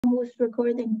Who's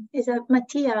recording? Is that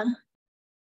Mattia?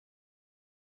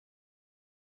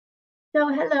 So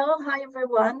hello, hi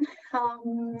everyone.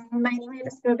 My name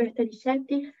is Roberta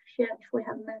Licetti. If we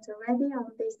have met already, I'm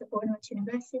based at Bournemouth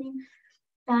University.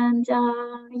 And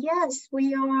yes,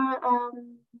 we are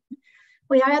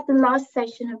at the last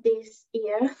session of this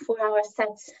year for our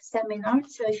SETS seminar.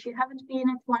 So if you haven't been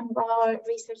at one of our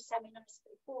research seminars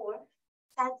before,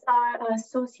 SETS are a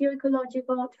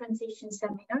socio-ecological transition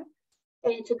seminar.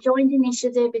 It's a joint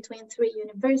initiative between 3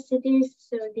 universities.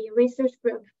 So the research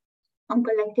group on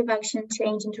collective action,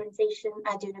 change and transition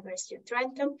at the University of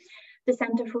Trento, the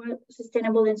Center for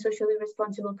Sustainable and Socially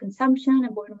Responsible Consumption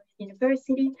at Bournemouth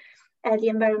University, the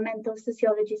Environmental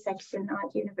Sociology section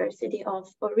at the University of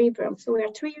Coimbra. So we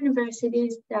are 3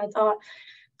 universities that are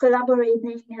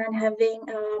collaborating and having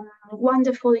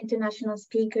wonderful international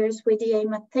speakers with the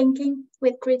aim of thinking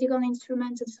with critical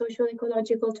instruments of social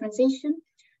ecological transition,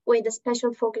 with a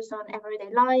special focus on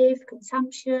everyday life,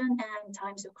 consumption, and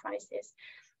times of crisis.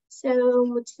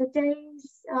 So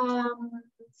today's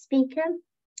speaker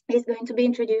is going to be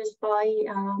introduced by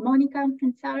Monica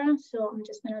and Sarah. So I'm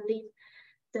just going to leave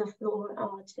the floor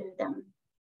to them.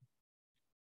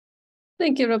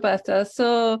 Thank you, Roberta.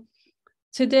 So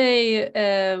today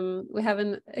we have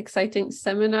an exciting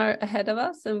seminar ahead of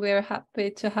us, and we're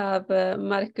happy to have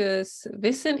Markus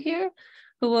Wissen here,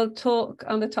 who will talk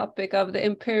on the topic of the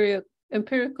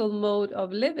empirical mode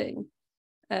of living,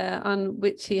 on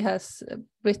which he has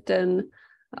written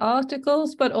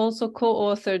articles, but also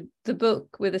co-authored the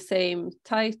book with the same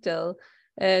title,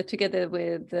 together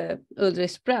with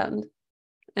Ulrich Brand.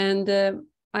 And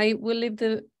I will leave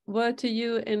the word to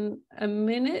you in a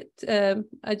minute.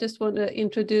 I just want to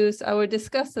introduce our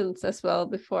discussants as well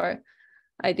before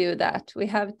I do that. We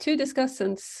have 2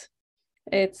 discussants.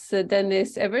 It's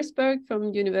Dennis Eversberg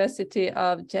from University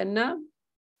of Jena.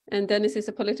 And Dennis is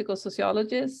a political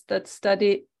sociologist that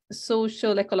studies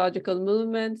social ecological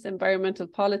movements, environmental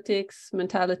politics,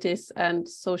 mentalities, and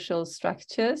social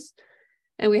structures.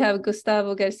 And we have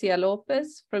Gustavo García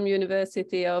López from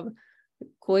University of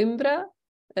Coimbra.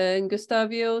 And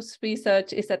Gustavo's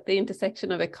research is at the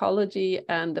intersection of ecology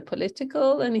and the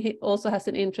political, and he also has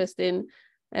an interest in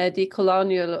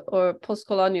decolonial or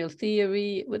post-colonial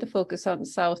theory with a focus on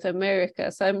South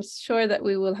America. So I'm sure that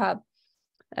we will have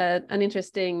an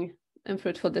interesting and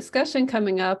fruitful discussion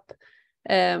coming up.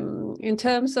 In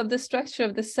terms of the structure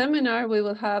of the seminar, we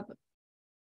will have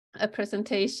a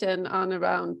presentation on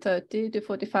around 30 to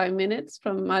 45 minutes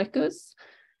from Markus,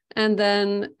 and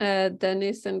then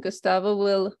Dennis and Gustavo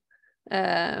will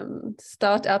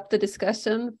start up the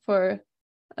discussion for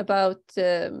about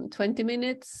 20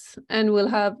 minutes, and we'll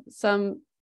have some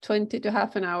 20 to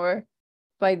half an hour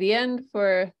by the end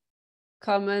for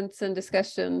comments and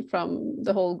discussion from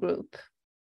the whole group.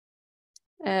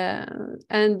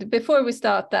 And before we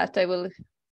start that, I will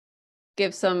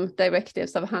give some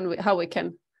directives of how we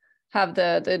can have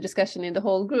the discussion in the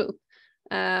whole group.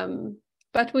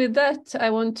 But with that, I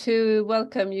want to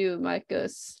welcome you,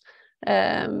 Markus,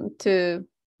 to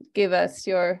give us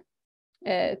your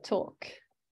talk.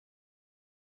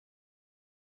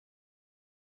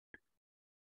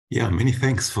 Yeah, many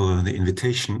thanks for the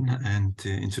invitation and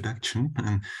the introduction.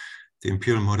 And the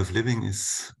imperial mode of living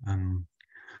is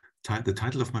the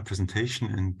title of my presentation,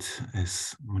 and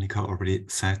as Monica already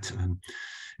said,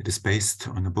 it is based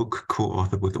on a book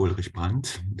co-authored with Ulrich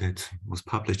Brand that was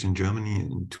published in Germany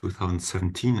in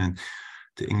 2017, and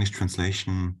the English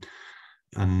translation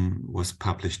was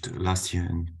published last year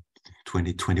in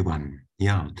 2021.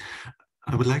 Yeah,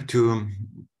 I would like to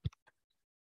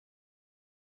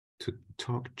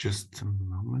talk just a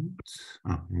moment.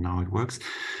 Oh, now it works.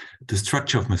 The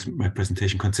structure of my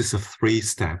presentation consists of 3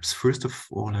 steps. First of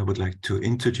all, I would like to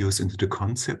introduce into the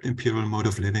concept imperial mode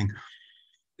of living.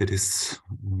 That is,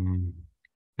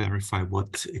 clarify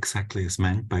what exactly is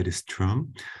meant by this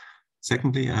term.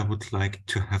 Secondly, I would like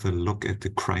to have a look at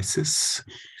the crisis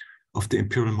of the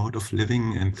imperial mode of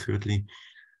living. And thirdly,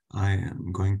 I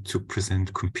am going to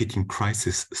present competing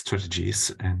crisis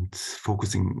strategies and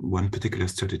focusing one particular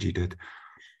strategy that,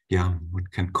 yeah, one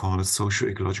can call a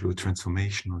socio-ecological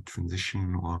transformation or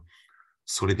transition or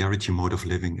solidarity mode of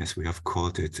living, as we have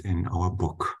called it in our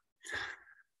book.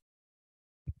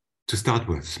 To start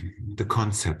with, the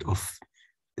concept of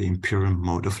the imperial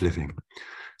mode of living.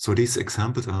 So these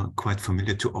examples are quite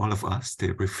familiar to all of us.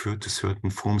 They refer to certain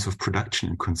forms of production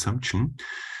and consumption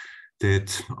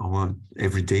that our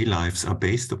everyday lives are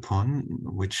based upon,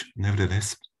 which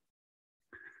nevertheless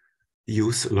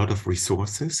use a lot of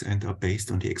resources and are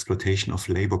based on the exploitation of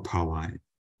labor power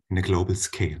in a global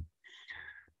scale.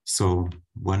 So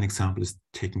one example is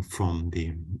taken from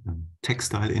the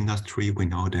textile industry. We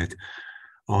know that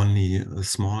only a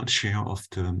small share of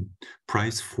the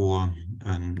price for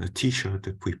a t-shirt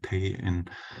that we pay in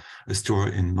a store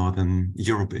in Northern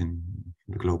Europe, in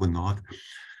the global north,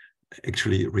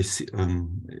 actually receives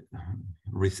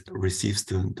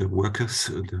the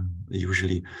workers,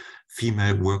 usually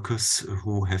female workers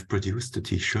who have produced the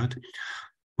t-shirt.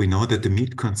 We know that the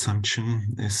meat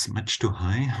consumption is much too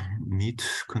high. Meat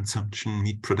consumption,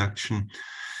 meat production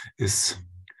is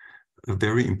a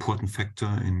very important factor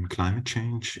in climate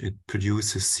change. It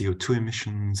produces CO2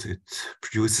 emissions. It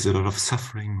produces a lot of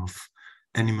suffering of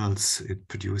animals. It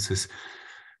produces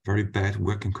very bad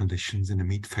working conditions in the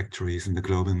meat factories in the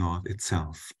global north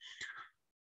itself.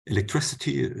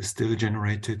 Electricity is still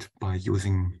generated by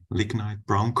using lignite,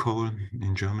 brown coal.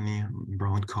 In Germany,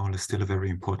 brown coal is still a very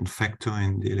important factor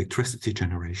in the electricity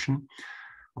generation,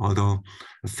 although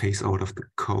a phase out of the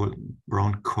coal,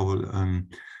 brown coal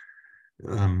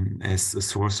as a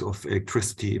source of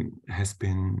electricity has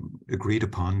been agreed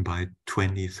upon by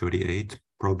 2038.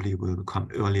 Probably will come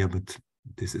earlier, but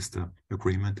this is the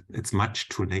agreement. It's much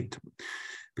too late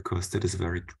because that is a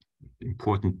very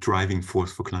important driving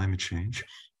force for climate change.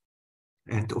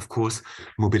 And of course,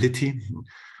 mobility,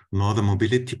 modern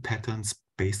mobility patterns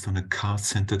based on a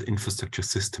car-centered infrastructure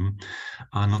system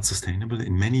are not sustainable.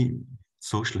 In many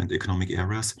social and economic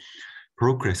areas,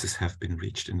 progresses have been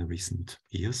reached in the recent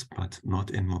years, but not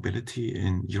in mobility.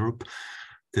 In Europe,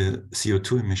 the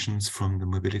CO2 emissions from the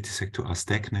mobility sector are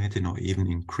stagnating or even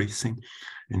increasing.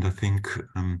 And I think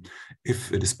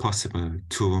if it is possible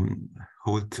to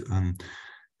hold,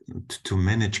 to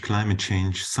manage climate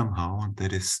change somehow,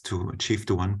 that is to achieve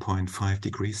the 1.5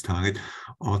 degrees target,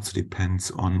 also depends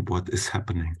on what is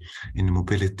happening in the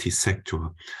mobility sector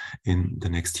in the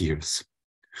next years.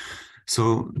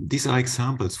 So these are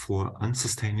examples for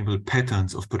unsustainable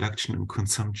patterns of production and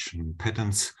consumption,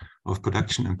 patterns of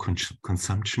production and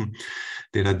consumption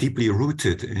that are deeply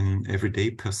rooted in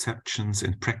everyday perceptions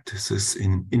and practices,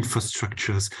 in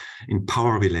infrastructures, in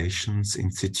power relations,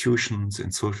 institutions,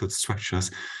 and social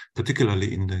structures,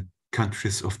 particularly in the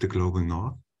countries of the global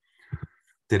north,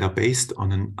 that are based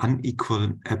on an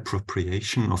unequal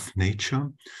appropriation of nature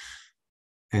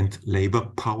and labor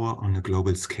power on a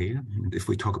global scale. And if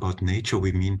we talk about nature,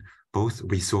 we mean both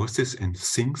resources and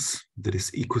things, that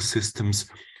is ecosystems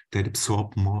that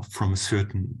absorb more from a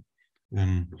certain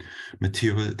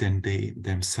material than they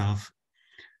themselves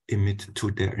emit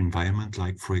to their environment,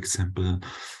 like, for example,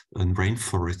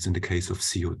 rainforests in the case of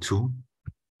CO2.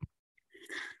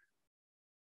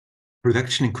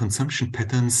 Production and consumption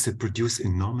patterns that produce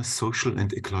enormous social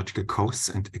and ecological costs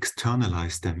and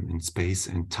externalize them in space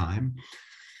and time.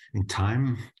 In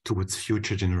time towards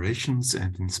future generations,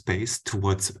 and in space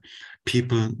towards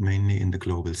people, mainly in the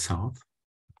global south.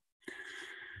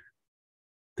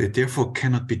 They therefore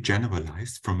cannot be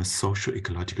generalized from a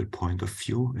socio-ecological point of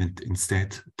view and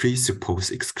instead presuppose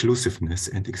exclusiveness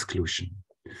and exclusion.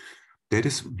 That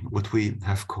is what we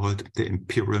have called the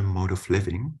imperial mode of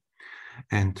living.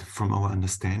 And from our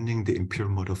understanding, the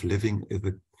imperial mode of living is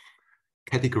a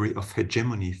category of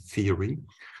hegemony theory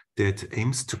that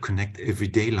aims to connect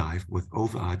everyday life with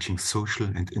overarching social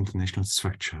and international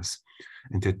structures,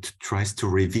 and that tries to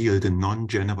reveal the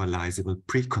non-generalizable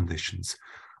preconditions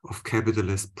of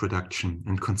capitalist production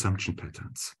and consumption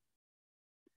patterns.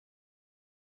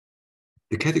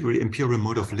 The category imperial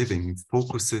mode of living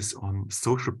focuses on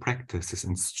social practices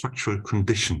and structural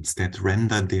conditions that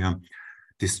render their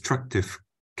destructive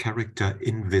character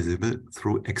invisible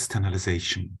through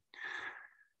externalization.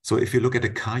 So if you look at a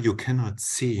car, you cannot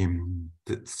see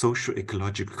the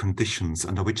socio-ecological conditions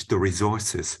under which the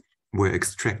resources were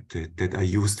extracted that are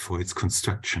used for its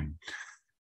construction.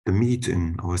 The meat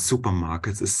in our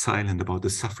supermarkets is silent about the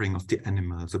suffering of the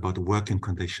animals, about the working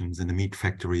conditions in the meat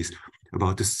factories,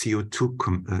 about the CO2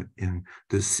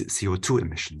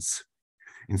 emissions.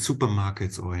 In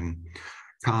supermarkets or in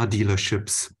car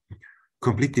dealerships,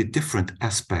 completely different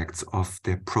aspects of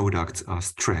their products are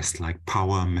stressed, like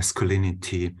power,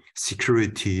 masculinity,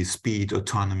 security, speed,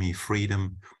 autonomy,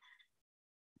 freedom.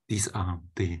 These are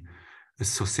the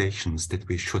associations that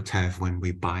we should have when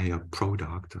we buy a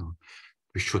product, or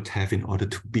we should have in order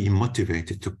to be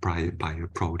motivated to buy a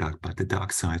product. But the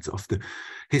dark sides of the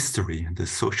history and the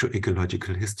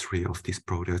socio-ecological history of these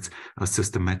products are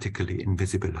systematically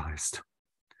invisibilized.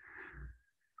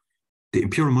 The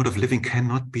imperial mode of living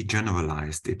cannot be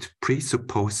generalized. It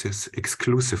presupposes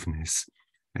exclusiveness,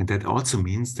 and that also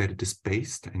means that it is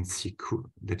based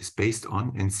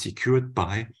on and secured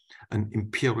by an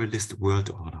imperialist world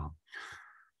order.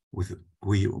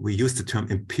 we use the term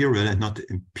imperial and not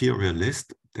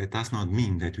imperialist. That does not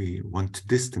mean that we want to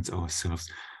distance ourselves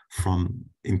from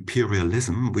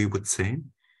imperialism. We would say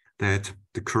that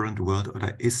the current world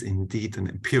order is indeed an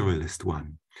imperialist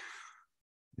one.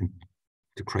 And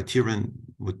the criterion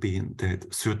would be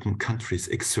that certain countries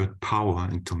exert power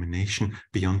and domination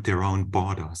beyond their own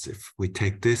borders. If we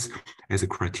take this as a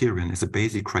criterion, as a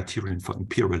basic criterion for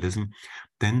imperialism,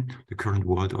 then the current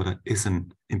world order is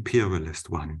an imperialist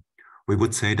one. We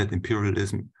would say that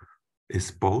imperialism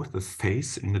is both a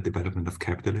phase in the development of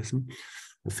capitalism,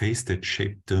 a phase that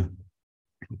shaped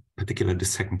particularly the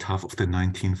second half of the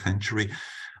 19th century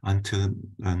until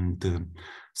the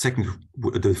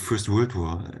First World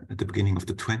War at the beginning of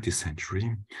the 20th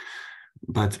century.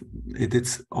 But it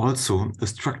is also a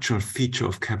structural feature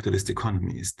of capitalist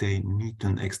economies. They need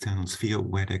an external sphere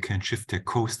where they can shift their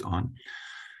coast on.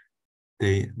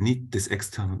 They need this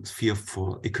external sphere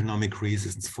for economic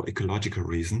reasons, for ecological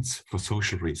reasons, for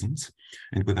social reasons.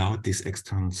 And without this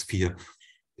external sphere,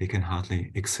 they can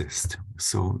hardly exist.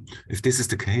 So if this is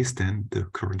the case, then the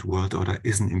current world order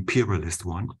is an imperialist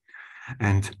one.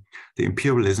 And the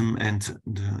imperialism and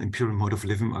the imperial mode of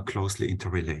living are closely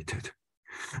interrelated.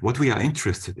 What we are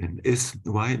interested in is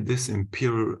why this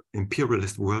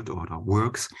imperialist world order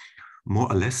works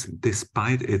more or less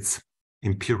despite its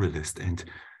imperialist and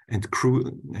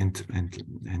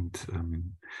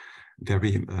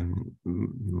very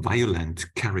violent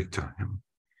character.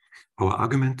 Our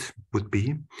argument would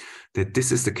be that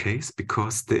this is the case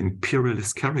because the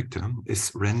imperialist character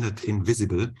is rendered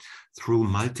invisible through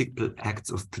multiple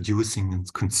acts of producing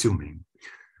and consuming.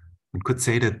 One could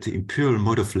say that the imperial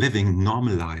mode of living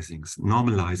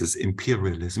normalizes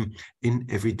imperialism in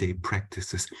everyday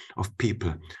practices of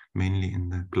people, mainly in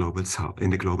the global south,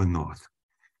 in the global north.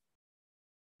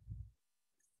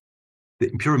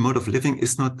 The imperial mode of living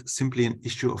is not simply an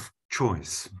issue of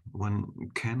choice. One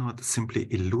cannot simply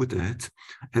elude it.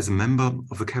 As a member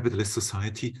of a capitalist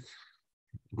society,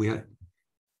 we are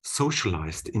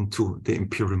socialized into the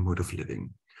imperial mode of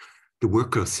living. The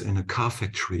workers in a car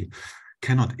factory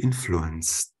cannot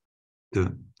influence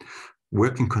the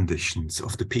working conditions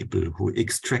of the people who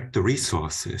extract the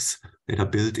resources that are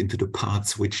built into the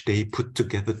parts which they put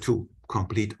together to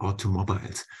complete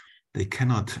automobiles. They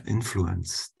cannot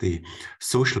influence the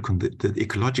the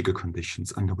ecological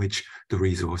conditions under which the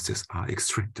resources are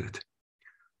extracted.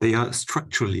 They are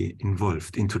structurally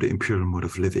involved into the imperial mode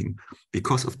of living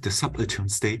because of the subaltern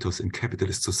status in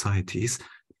capitalist societies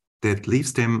that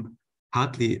leaves them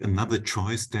hardly another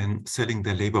choice than selling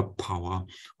their labor power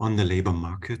on the labor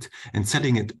market and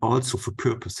selling it also for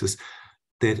purposes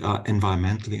that are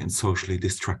environmentally and socially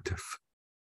destructive.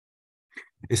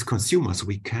 As consumers,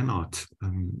 we cannot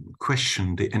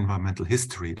question the environmental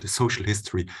history, the social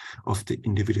history of the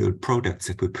individual products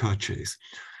that we purchase.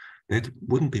 That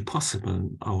wouldn't be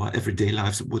possible. Our everyday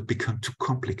lives would become too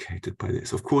complicated by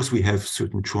this. Of course, we have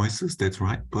certain choices, that's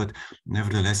right, but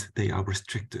nevertheless, they are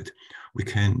restricted. We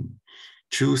can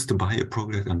choose to buy a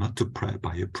product or not to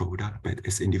buy a product, but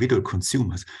as individual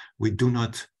consumers, we do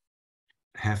not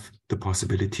have the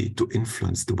possibility to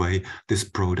influence the way this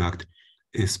product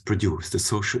is produced, the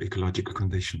socio-ecological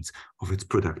conditions of its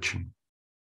production.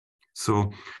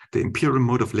 So the imperial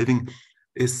mode of living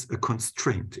is a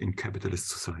constraint in capitalist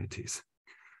societies.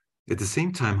 At the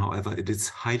same time, however, it is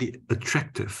highly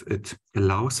attractive. It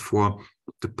allows for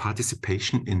the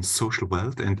participation in social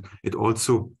wealth, and it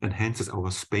also enhances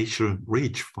our spatial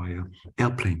reach via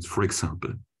airplanes, for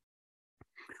example.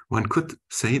 One could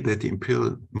say that the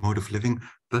imperial mode of living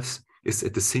thus is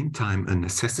at the same time a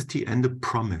necessity and a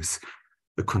promise,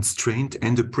 a constraint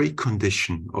and a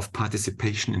precondition of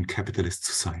participation in capitalist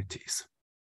societies.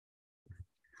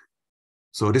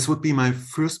 So this would be my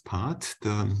first part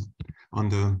on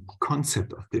the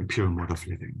concept of the imperial mode of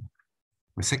living.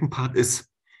 My second part is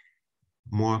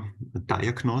more a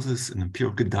diagnosis, an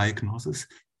empirical diagnosis.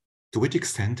 To which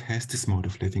extent has this mode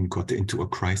of living got into a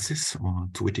crisis, or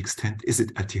to which extent is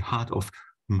it at the heart of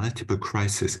multiple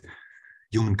crises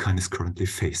humankind is currently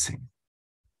facing?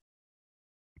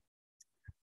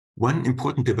 One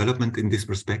important development in this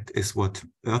respect is what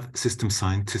Earth system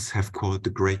scientists have called the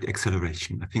Great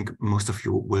Acceleration. I think most of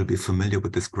you will be familiar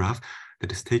with this graph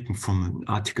that is taken from an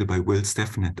article by Will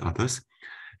Steffen and others,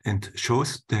 and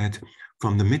shows that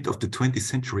from the mid of the 20th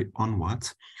century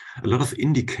onwards, a lot of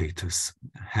indicators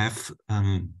have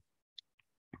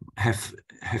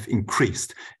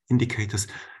increased, indicators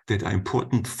that are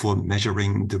important for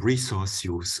measuring the resource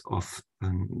use of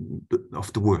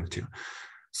the world. Yeah.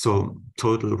 So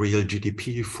total real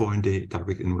GDP, foreign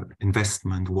direct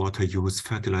investment, water use,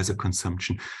 fertilizer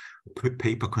consumption,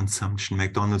 paper consumption,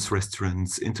 McDonald's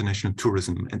restaurants, international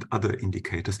tourism, and other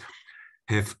indicators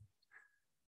have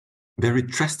very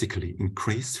drastically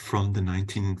increased from the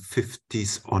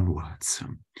 1950s onwards.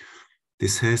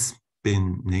 This has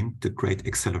been named the Great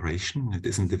Acceleration. It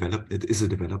is a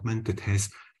development that has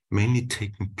mainly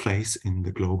taken place in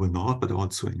the global north, but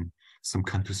also in some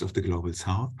countries of the global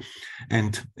south.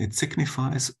 And it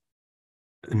signifies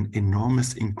an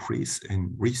enormous increase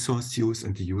in resource use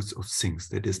and the use of things.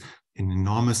 That is an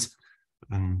enormous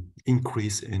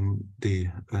increase in the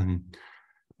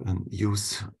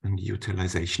use and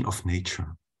utilization of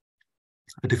nature.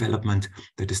 A development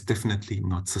that is definitely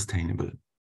not sustainable.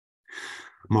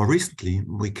 More recently,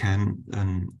 we can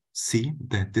see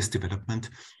that this development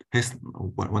has,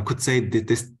 one could say that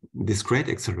this great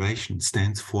acceleration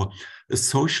stands for a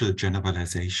social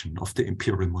generalization of the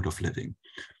imperial mode of living.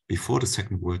 Before the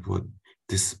Second World War,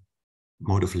 this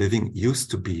mode of living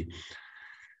used to be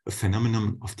a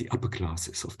phenomenon of the upper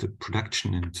classes, of the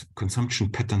production and consumption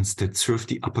patterns that serve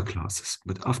the upper classes.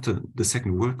 But after the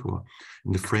Second World War,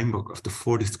 in the framework of the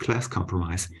Fordist class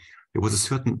compromise, there was a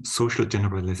certain social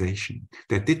generalization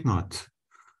that did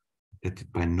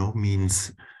by no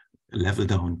means level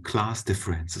down class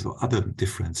differences or other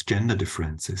differences, gender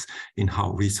differences in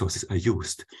how resources are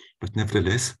used. But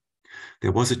nevertheless,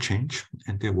 there was a change,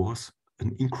 and there was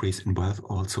an increase in wealth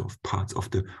also of parts of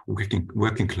the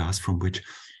working class, from which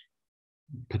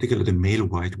particularly the male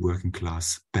white working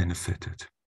class benefited.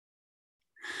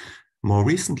 More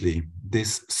recently,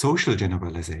 this social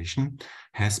generalization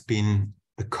has been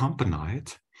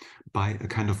accompanied by a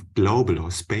kind of global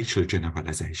or spatial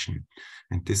generalization.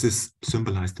 And this is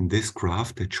symbolized in this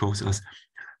graph that shows us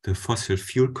the fossil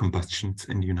fuel combustions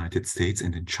in the United States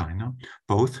and in China,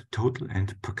 both total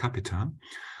and per capita.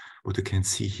 What you can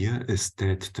see here is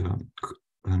that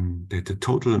the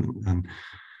total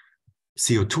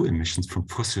CO2 emissions from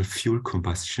fossil fuel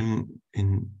combustion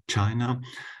in China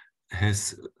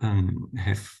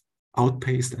have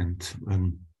outpaced and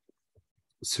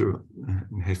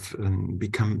have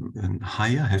become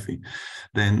higher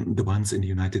than the ones in the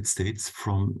United States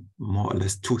from more or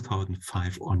less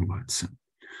 2005 onwards.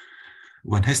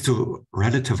 One has to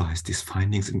relativize these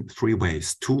findings in three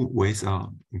ways. Two ways are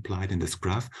implied in this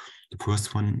graph. The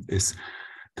first one is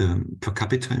the per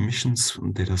capita emissions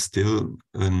that are still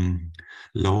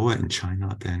lower in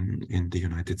China than in the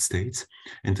United States.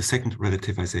 And the second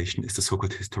relativization is the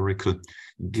so-called historical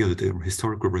guilt, or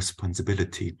historical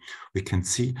responsibility. We can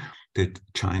see that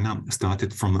China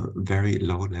started from a very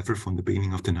low level from the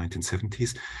beginning of the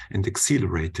 1970s and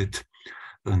accelerated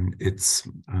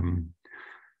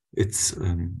its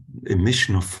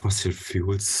emission of fossil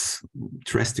fuels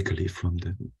drastically from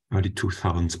the early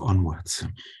 2000s onwards.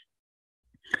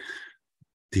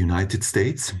 The United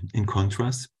States, in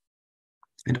contrast,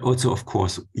 and also, of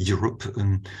course, Europe,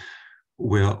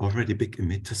 were already big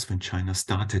emitters when China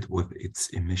started with its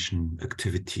emission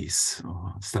activities,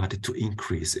 or started to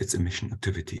increase its emission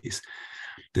activities.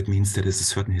 That means there is a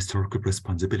certain historical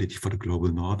responsibility for the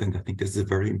global north, and I think this is a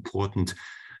very important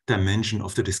dimension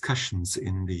of the discussions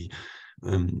in the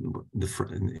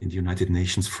United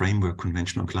Nations Framework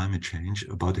Convention on Climate Change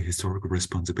about the historical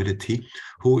responsibility.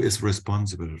 Who is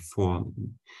responsible for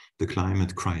the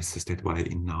climate crisis that we're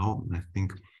in now? I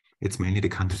think it's mainly the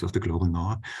countries of the global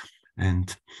north.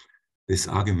 And this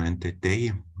argument that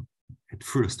they at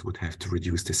first would have to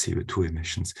reduce the CO2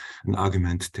 emissions, an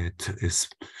argument that is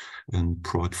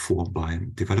brought forward by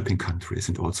developing countries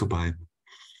and also by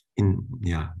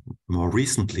more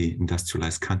recently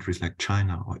industrialized countries like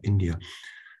China or India,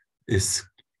 is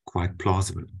quite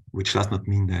plausible, which does not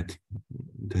mean that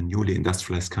the newly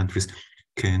industrialized countries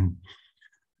can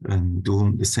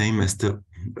do the same as the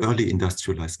early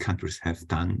industrialized countries have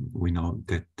done. We know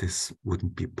that this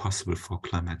wouldn't be possible for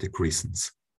climatic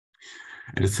reasons.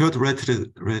 And the third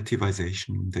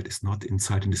relativization that is not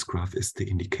inside in this graph is the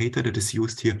indicator that is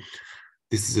used here.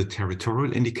 This is a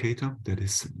territorial indicator, that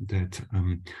is that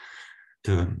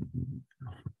the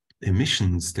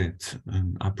emissions that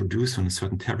are produced on a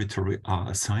certain territory are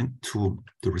assigned to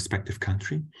the respective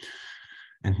country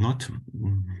and not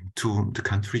to the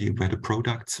country where the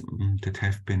products that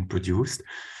have been produced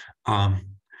are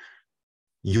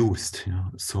used.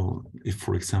 So if,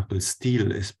 for example,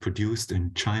 steel is produced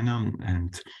in China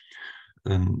and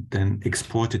then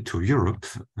exported to Europe,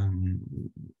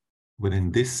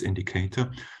 within this indicator,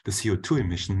 the CO2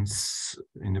 emissions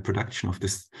in the production of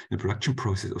this, in the production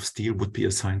process of steel, would be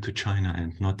assigned to China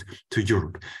and not to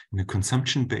Europe. In a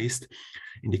consumption-based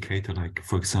indicator, like,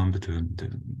 for example,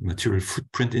 the material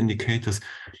footprint indicators,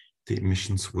 the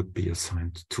emissions would be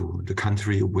assigned to the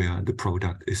country where the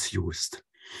product is used.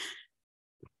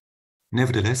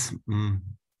 Nevertheless,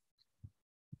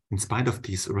 in spite of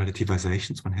these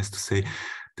relativizations, one has to say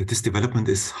that this development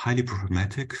is highly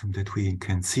problematic, that we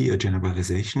can see a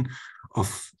generalization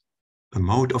of a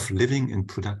mode of living and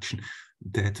production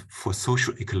that for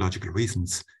social ecological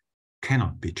reasons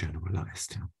cannot be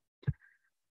generalized.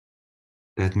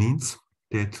 That means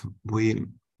that we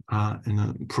are in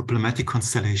a problematic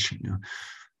constellation.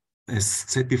 As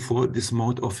said before, this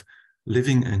mode of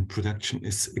living and production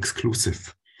is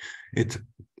exclusive. It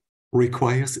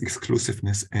requires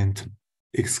exclusiveness and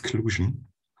exclusion.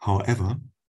 However,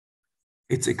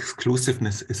 its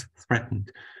exclusiveness is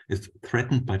threatened. It's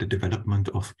threatened by the development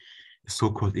of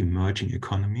so-called emerging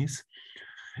economies.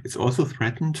 It's also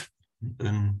threatened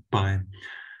by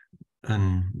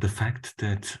the fact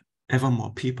that ever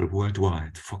more people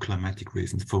worldwide, for climatic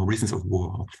reasons, for reasons of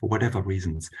war, for whatever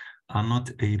reasons, are not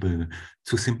able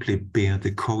to simply bear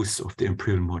the course of the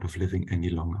imperial mode of living any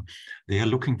longer. They are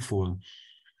looking for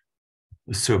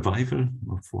survival,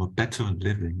 for better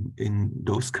living in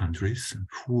those countries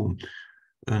who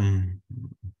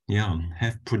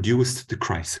have produced the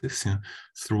crisis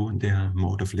through their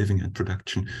mode of living and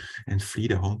production, and flee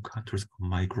their home countries or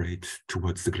migrate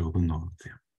towards the global north.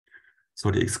 So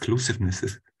the exclusiveness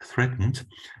is threatened,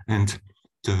 and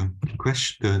the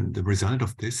result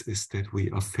of this is that we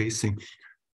are facing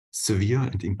severe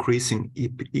and increasing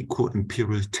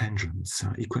eco-imperial tensions.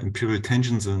 Eco-imperial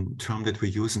tensions, a term that we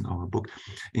use in our book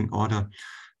in order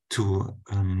to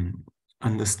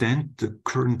understand the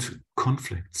current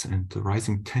conflicts and the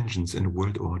rising tensions in the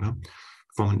world order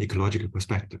from an ecological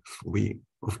perspective. We,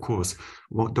 of course,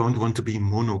 don't want to be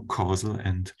monocausal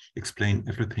and explain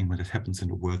everything that happens in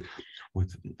the world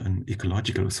with an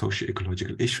ecological or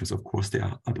socio-ecological issues. Of course, there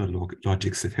are other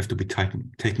logics that have to be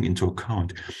taken into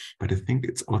account. But I think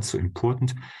it's also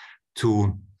important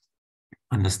to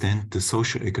understand the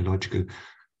socio-ecological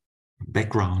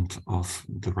background of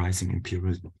the rising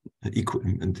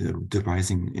the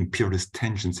rising imperialist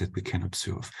tensions that we can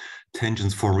observe.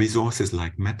 Tensions for resources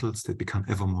like metals that become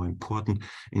ever more important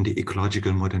in the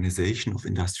ecological modernization of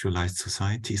industrialized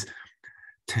societies.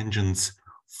 Tensions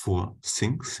for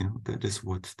sinks, that is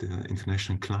what the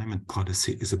international climate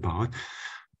policy is about.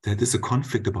 That is a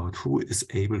conflict about who is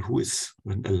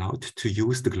allowed to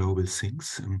use the global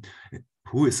sinks,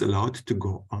 who is allowed to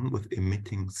go on with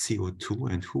emitting CO2,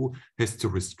 and who has to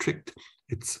restrict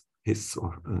his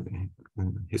or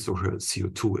her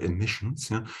CO2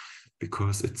 emissions,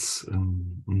 because it's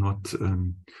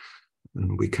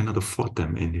we cannot afford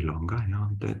them any longer.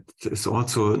 That is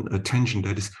also a tension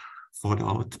that is fought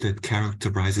out, that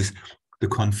characterizes the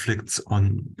conflicts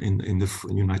in the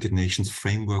United Nations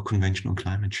Framework Convention on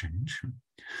Climate Change.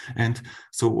 And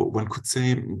so one could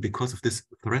say, because of this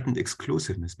threatened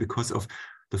exclusiveness, because of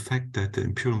the fact that the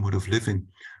imperial mode of living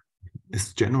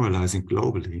is generalizing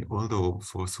globally, although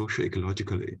for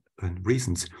socio-ecological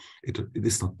reasons, it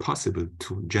is not possible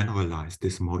to generalize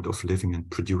this mode of living and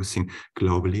producing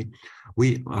globally,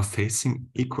 we are facing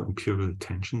eco-imperial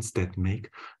tensions that make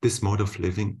this mode of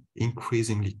living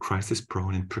increasingly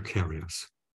crisis-prone and precarious.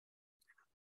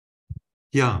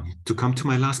 Yeah, to come to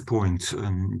my last point,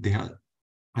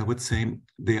 I would say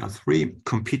there are three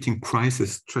competing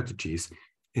crisis strategies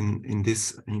in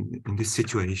this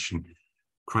situation.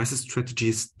 Crisis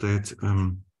strategies that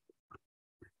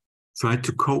try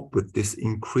to cope with this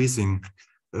increasing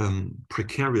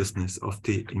precariousness of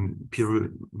the imperial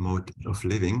mode of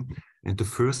living. And the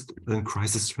first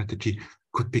crisis strategy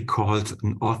could be called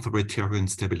an authoritarian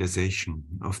stabilization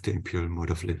of the imperial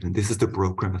mode of living. This is the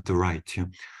program of the right.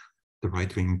 The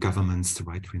right-wing governments, the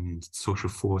right-wing social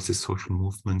forces, social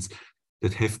movements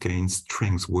that have gained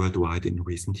strength worldwide in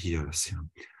recent years.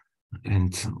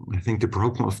 And I think the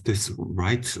program of this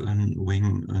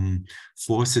right-wing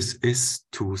forces is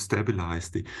to stabilize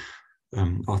the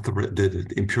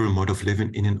imperial mode of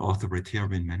living in an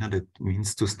authoritarian manner. That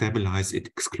means to stabilize it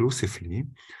exclusively,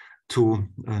 to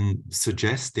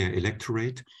suggest their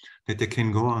electorate that they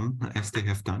can go on as they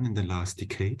have done in the last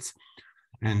decades.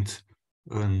 And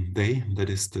that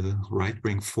is the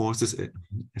right-wing forces,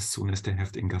 as soon as they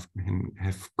have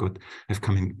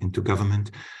come into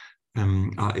government,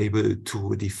 are able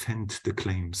to defend the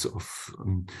claims of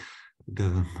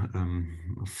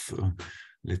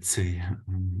let's say,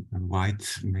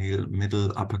 white male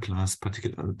middle upper class,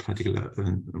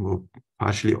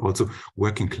 partially also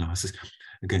working classes,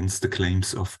 against the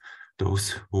claims of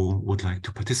those who would like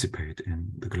to participate in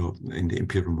the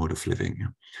imperial mode of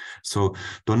living. So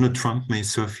Donald Trump may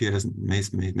serve here as an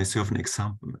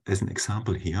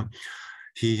example here.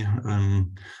 He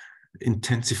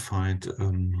intensified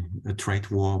a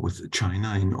trade war with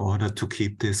China in order to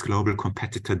keep this global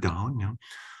competitor down.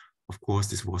 of course,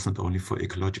 this was not only for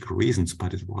ecological reasons,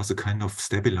 but it was a kind of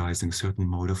stabilizing certain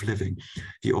mode of living.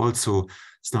 He also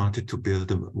started to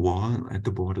build a wall at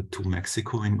the border to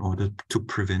Mexico in order to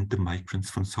prevent the migrants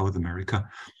from South America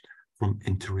from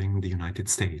entering the United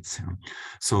States.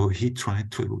 So he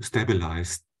tried to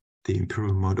stabilize the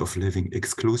imperial mode of living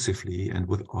exclusively and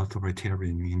with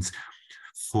authoritarian means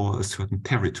for a certain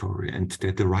territory, and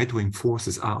that the right-wing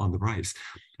forces are on the rise,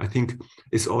 I think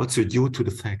is also due to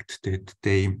the fact that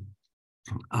they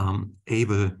are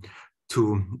able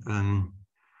to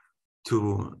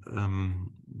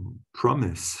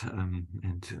promise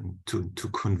and to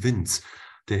convince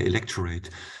their electorate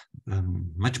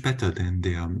much better than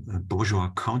their bourgeois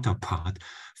counterpart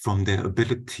from their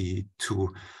ability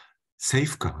to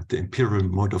safeguard the imperial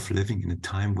mode of living in a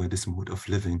time where this mode of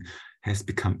living has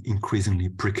become increasingly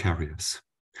precarious.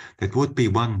 That would be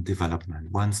one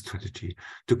development, one strategy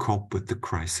to cope with the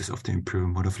crisis of the imperial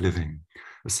mode of living.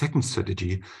 A second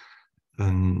strategy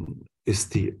is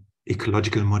the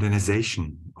ecological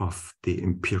modernization of the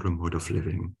imperial mode of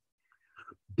living.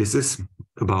 This is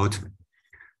about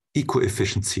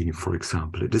eco-efficiency, for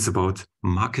example. It is about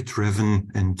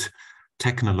market-driven and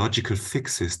technological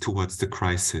fixes towards the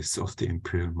crisis of the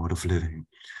imperial mode of living.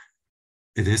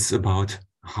 It is about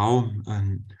how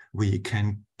we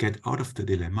can get out of the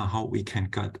dilemma, how we can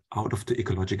get out of the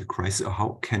ecological crisis, or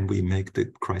how can we make the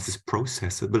crisis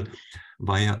processable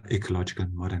via ecological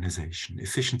modernization.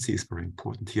 Efficiency is very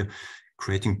important here,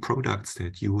 creating products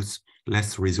that use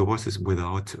less resources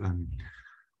without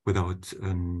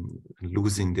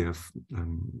losing their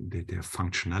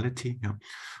functionality,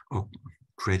 or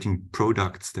creating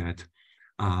products that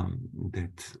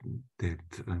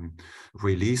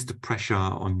release the pressure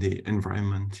on the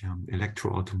environment.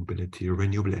 Electro-automobility,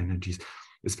 renewable energies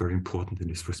is very important in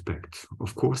this respect.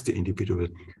 Of course, the individual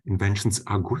inventions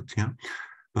are good,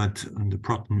 but the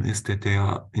problem is that they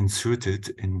are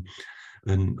inserted in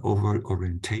an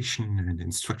over-orientation and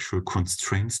in structural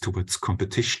constraints towards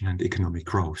competition and economic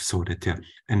growth, so that their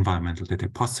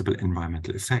possible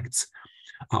environmental effects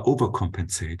are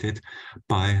overcompensated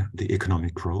by the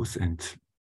economic growth and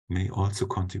may also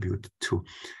contribute to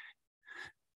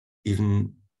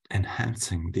even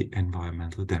enhancing the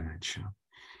environmental damage.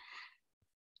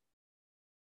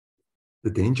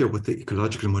 The danger with the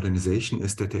ecological modernization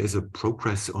is that there is a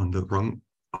progress on the wrong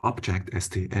object, as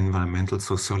the environmental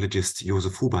sociologist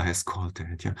Josef Huber has called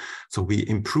it. So we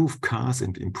improve cars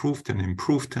and improve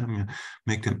them,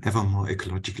 make them ever more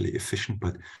ecologically efficient,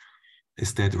 but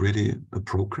is that really a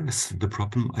progress? The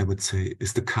problem, I would say,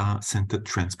 is the car-centered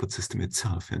transport system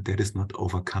itself, and that is not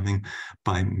overcoming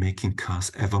by making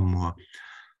cars ever more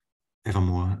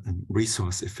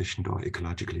resource efficient or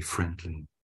ecologically friendly.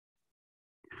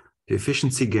 The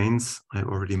efficiency gains, I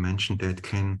already mentioned, that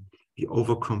can be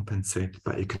overcompensated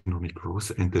by economic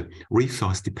growth, and the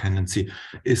resource dependency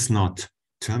is not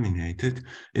terminated,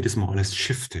 it is more or less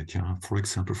shifted, for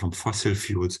example, from fossil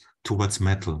fuels towards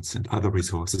metals and other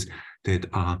resources that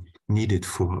are needed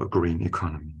for a green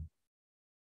economy.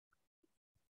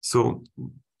 So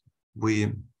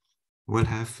we will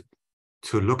have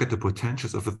to look at the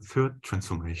potentials of a third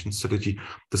transformation strategy,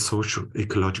 the social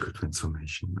ecological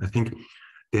transformation. I think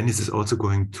Dennis is also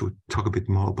going to talk a bit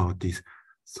more about these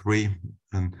three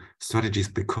strategies,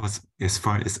 because as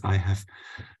far as I have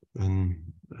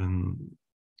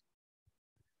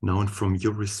known from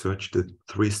your research, the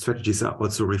three strategies are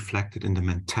also reflected in the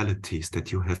mentalities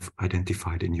that you have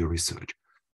identified in your research.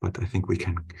 But I think we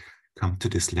can come to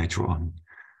this later on.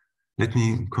 Let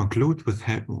me conclude with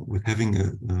having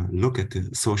a look at the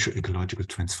socio-ecological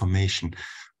transformation.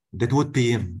 That would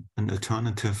be an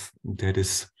alternative that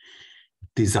is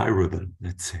desirable,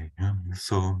 let's say.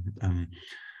 So an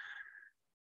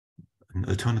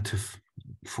alternative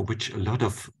for which a lot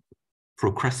of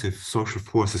progressive social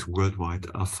forces worldwide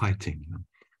are fighting.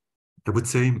 I would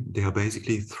say there are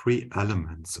basically three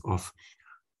elements of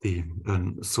the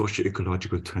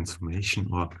socio-ecological transformation,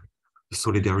 or the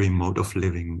solidary mode of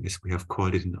living, as we have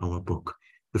called it in our book.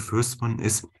 The first one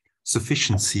is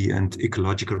sufficiency and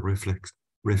ecological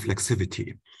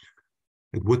reflexivity.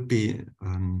 It would be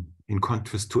in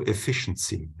contrast to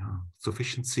efficiency.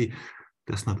 Sufficiency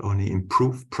does not only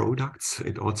improve products,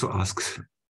 it also asks,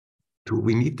 do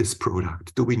we need this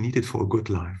product? Do we need it for a good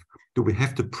life? Do we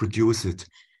have to produce it?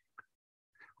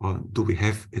 Or do we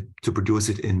have to produce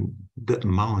it in the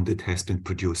amount it has been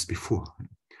produced before?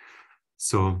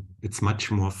 So it's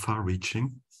much more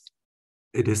far-reaching.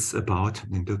 It is about,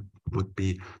 and that would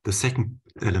be the second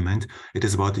element, it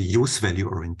is about the use value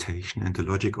orientation and the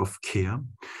logic of care.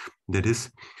 That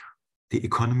is, the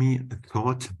economy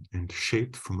thought and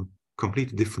shaped from a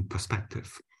completely different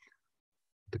perspective.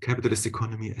 The capitalist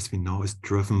economy, as we know, is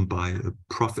driven by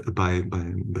profit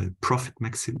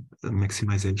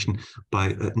maximization, by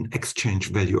an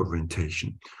exchange value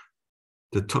orientation.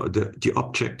 The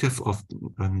objective of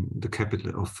the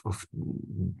capital of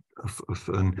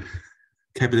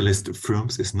capitalist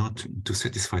firms is not to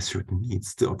satisfy certain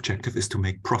needs. The objective is to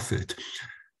make profit.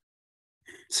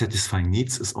 Satisfying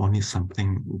needs is only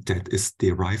something that is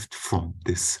derived from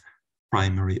this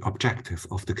primary objective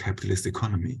of the capitalist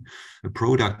economy. A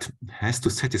product has to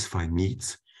satisfy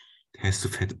needs,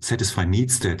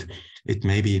 that it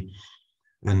maybe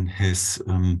has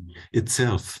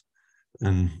itself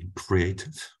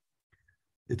created.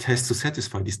 It has to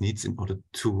satisfy these needs in order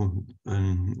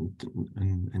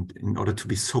to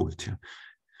be sold. Yeah.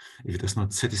 If it does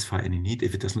not satisfy any need,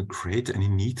 if it does not create any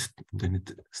need, then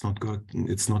it's not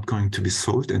going to be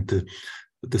sold, and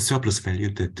the surplus value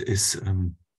that is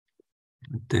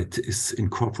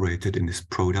incorporated in this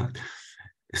product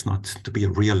is not to be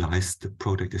realized. The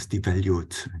product is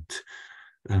devalued,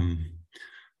 and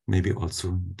maybe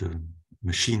also the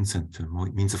machines and the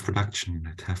means of production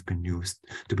that have been used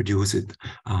to produce it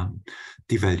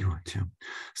devalued. Yeah.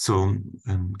 So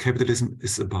capitalism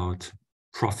is about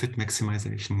profit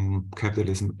maximization.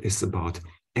 Capitalism is about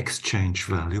exchange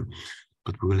value,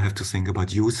 but we will have to think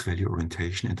about use value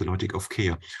orientation and the logic of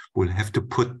care. We'll have to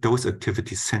put those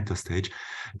activities center stage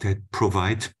that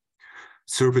provide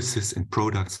services and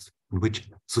products on which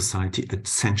society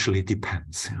essentially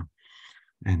depends. Yeah.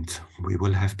 And we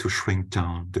will have to shrink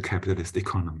down the capitalist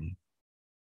economy.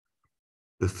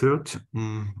 The third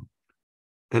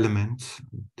element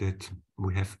that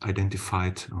we have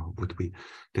identified, or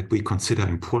that we consider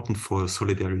important for a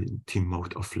solidarity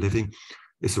mode of living,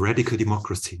 is radical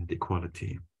democracy and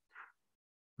equality.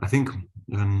 I think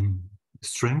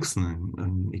strengthening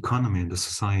an economy and a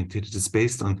society that is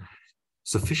based on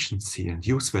sufficiency and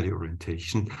use value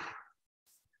orientation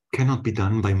cannot be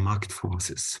done by market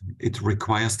forces. It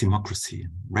requires democracy,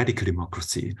 radical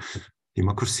democracy,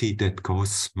 democracy that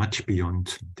goes much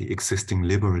beyond the existing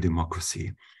liberal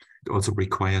democracy. It also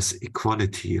requires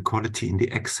equality in the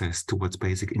access towards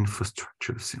basic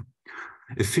infrastructures.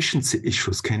 Efficiency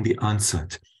issues can be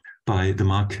answered by the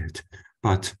market,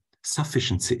 but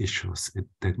sufficiency issues,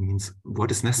 that means what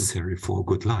is necessary for a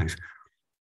good life,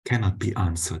 cannot be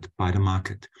answered by the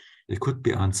market. It could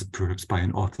be answered perhaps by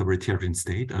an authoritarian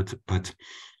state, but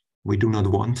we do not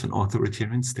want an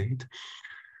authoritarian state.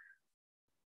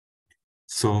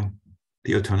 So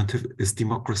the alternative is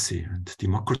democracy, and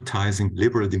democratizing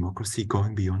liberal democracy,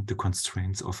 going beyond the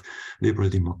constraints of liberal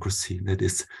democracy, that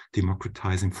is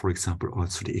democratizing, for example,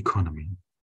 also the economy.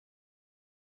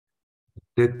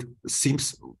 That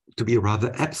seems to be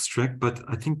rather abstract, but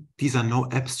I think these are no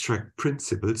abstract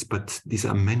principles, but these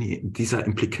are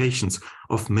implications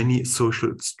of many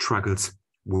social struggles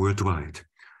worldwide.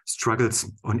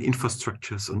 Struggles on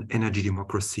infrastructures, on energy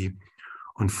democracy,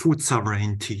 on food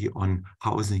sovereignty, on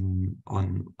housing,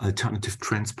 on alternative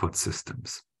transport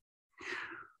systems.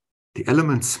 The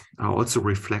elements are also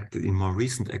reflected in more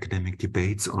recent academic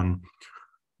debates on,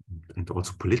 and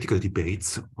also political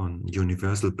debates on,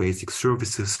 universal basic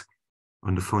services,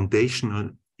 on the foundational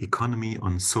economy,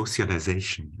 on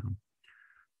socialization.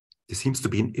 There seems to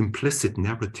be an implicit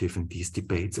narrative in these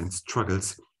debates and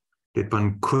struggles that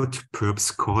one could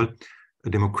perhaps call a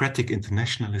democratic,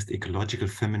 internationalist, ecological,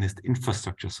 feminist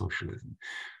infrastructure socialism.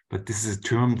 But this is a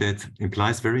term that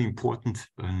implies very important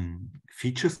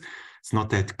features. It's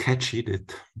not that catchy.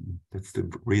 That's the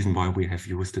reason why we have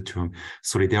used the term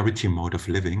solidarity mode of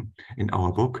living in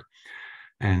our book.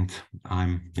 And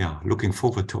I'm looking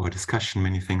forward to our discussion.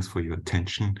 Many thanks for your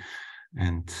attention.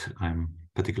 And I'm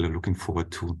particularly looking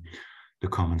forward to the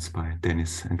comments by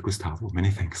Dennis and Gustavo. Many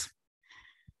thanks.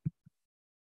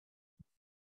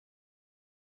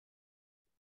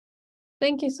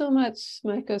 Thank you so much,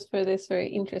 Markus, for this very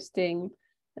interesting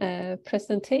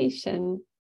presentation.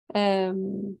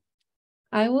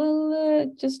 I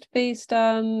will just, based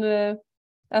on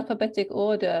alphabetic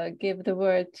order, give the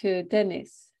word to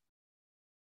Dennis.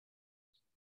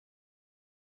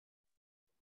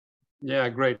 Yeah,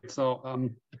 great.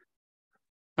 So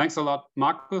thanks a lot,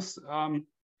 Markus,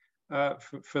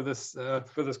 for this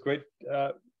great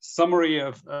summary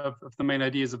of the main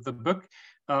ideas of the book,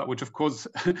 which of course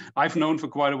I've known for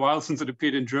quite a while, since it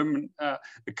appeared in German a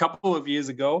couple of years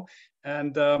ago.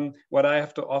 And what I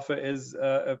have to offer is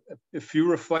a few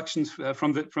reflections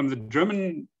from the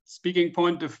German speaking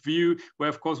point of view, where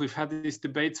of course we've had these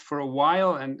debates for a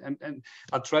while, and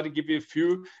I'll try to give you a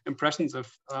few impressions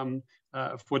of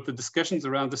what the discussions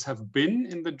around this have been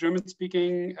in the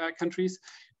German-speaking countries,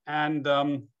 and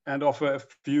offer a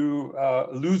few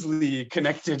loosely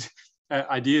connected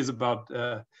ideas about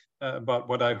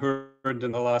what I heard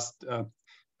in the last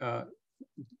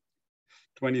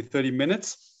 20, 30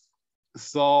 minutes.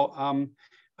 So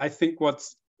I think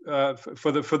what's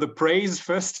for the praise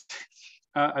first.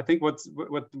 I think what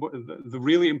the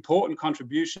really important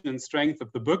contribution and strength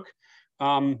of the book,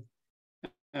 and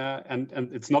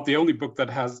it's not the only book that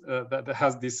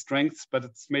has these strengths, but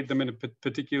it's made them in a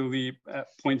particularly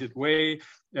pointed way,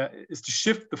 is to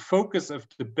shift the focus of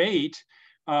debate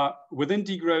within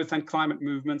degrowth and climate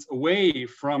movements away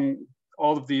from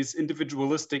all of these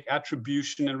individualistic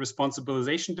attribution and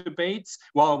responsibilization debates.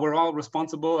 Well, we're all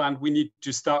responsible and we need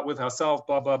to start with ourselves,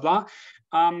 blah, blah, blah.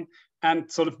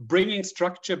 And sort of bringing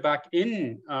structure back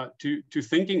in to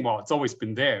thinking, well, it's always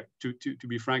been there, to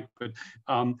be frank, but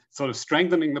sort of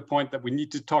strengthening the point that we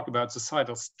need to talk about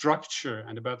societal structure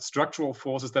and about structural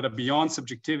forces that are beyond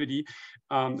subjectivity,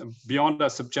 beyond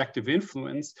our subjective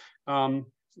influence,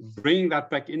 bringing that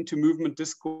back into movement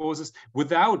discourses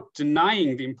without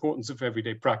denying the importance of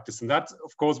everyday practice. And that's,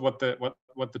 of course, what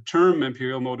the term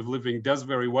imperial mode of living does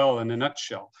very well in a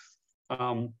nutshell.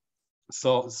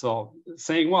 So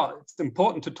saying, well, it's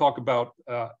important to talk about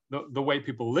the way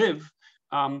people live,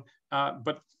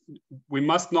 but we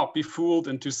must not be fooled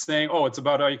into saying, oh, it's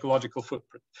about our ecological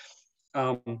footprint.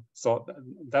 So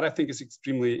that I think is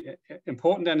extremely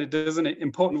important, and it does an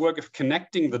important work of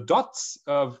connecting the dots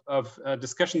of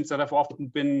discussions that have often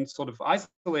been sort of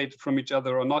isolated from each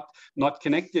other or not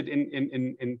connected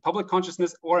in public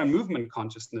consciousness or in movement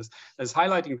consciousness, as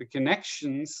highlighting the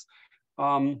connections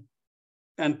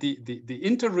and the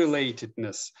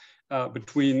interrelatedness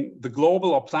between the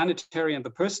global or planetary and the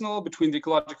personal, between the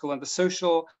ecological and the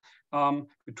social,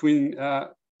 between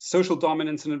social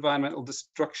dominance and environmental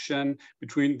destruction,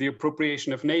 between the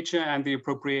appropriation of nature and the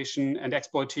appropriation and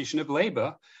exploitation of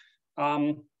labor.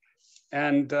 In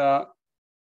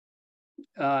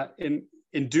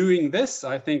doing this,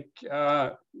 I think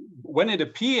when it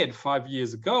appeared 5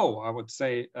 years ago, I would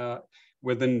say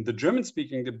within the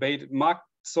German-speaking debate, it marked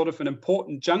sort of an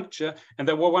important juncture, and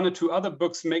there were one or two other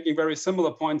books making very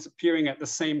similar points appearing at the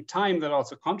same time that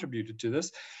also contributed to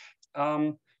this.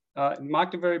 It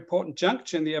marked a very important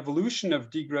juncture in the evolution of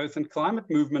degrowth and climate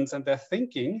movements and their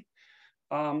thinking.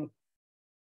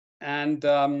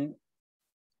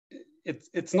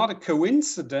 It's not a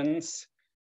coincidence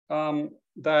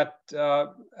that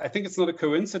I think it's not a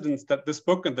coincidence that this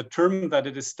book and the term that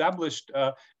it established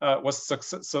was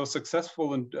so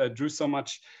successful and drew so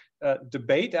much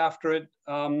debate after it.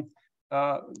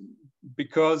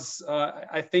 Because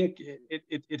I think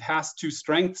it has two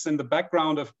strengths in the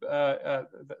background of that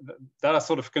are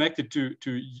sort of connected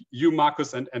to you,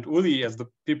 Markus, and Uli, as the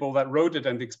people that wrote it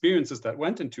and the experiences that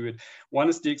went into it. One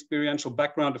is the experiential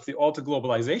background of the alter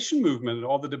globalization movement and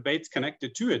all the debates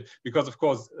connected to it, because of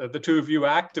course the two of you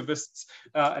are activists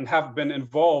and have been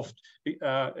involved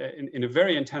in a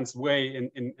very intense way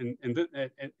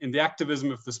in the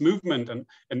activism of this movement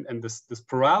and this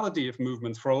plurality of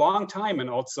movements for a long time, and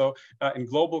also in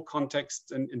global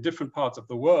contexts and in different parts of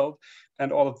the world.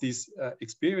 And all of these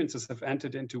experiences have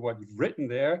entered into what you've written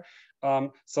there.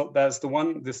 So there's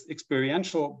this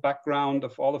experiential background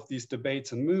of all of these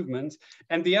debates and movements.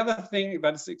 And the other thing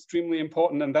that is extremely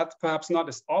important, and that's perhaps not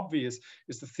as obvious,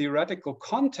 is the theoretical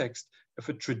context of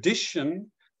a tradition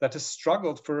that has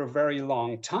struggled for a very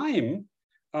long time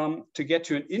to get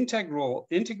to an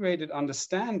integrated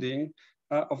understanding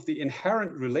of the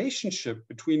inherent relationship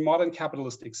between modern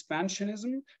capitalist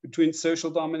expansionism, between social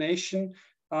domination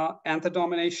and the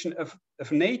domination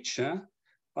of nature,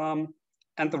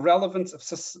 and the relevance of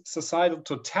societal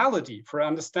totality for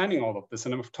understanding all of this.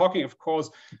 And I'm talking, of course,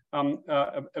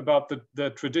 about the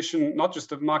tradition, not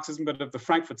just of Marxism, but of the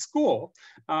Frankfurt School,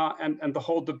 and the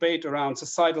whole debate around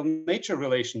societal nature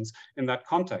relations in that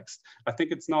context. I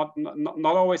think it's not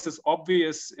always as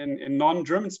obvious in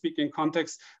non-German speaking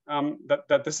contexts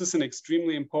that this is an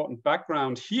extremely important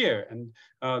background here. And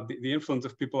the influence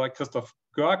of people like Christoph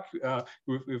Görg,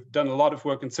 who've done a lot of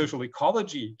work in social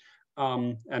ecology,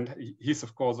 and he's,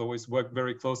 of course, always worked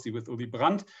very closely with Uli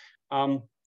Brandt,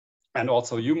 and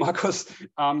also you, Markus.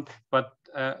 But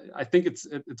I think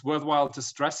it's worthwhile to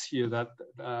stress here that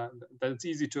it's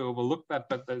easy to overlook that,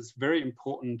 but that it's very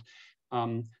important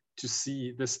to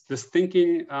see this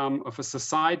thinking of a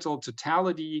societal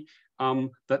totality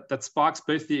that sparks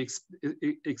both the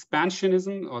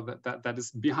expansionism, or that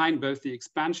is behind both the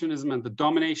expansionism and the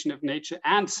domination of nature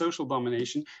and social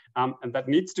domination, and that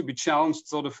needs to be challenged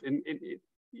sort of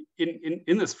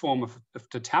in this form of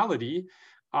totality,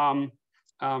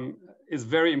 is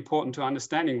very important to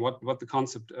understanding what the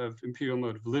concept of imperial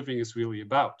mode of living is really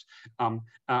about.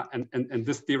 And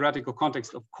this theoretical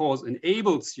context, of course,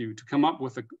 enables you to come up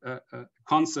with a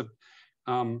concept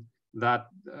that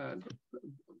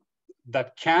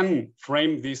can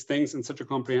frame these things in such a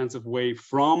comprehensive way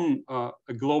from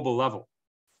a global level,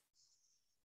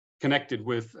 connected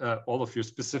with all of your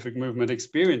specific movement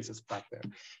experiences back there.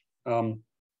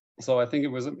 So I think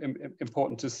it was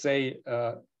important to say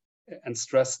and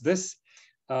stress this.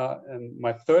 And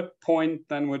my third point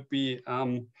then would be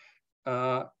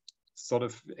sort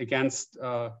of against,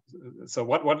 so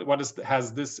what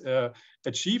has this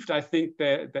achieved? I think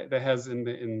there has in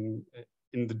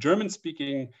the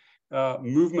German-speaking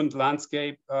movement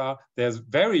landscape, there's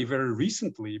very, very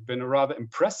recently been a rather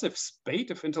impressive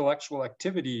spate of intellectual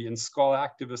activity in scholar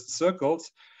activist circles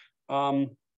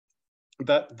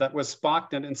that was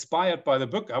sparked and inspired by the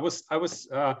book. I was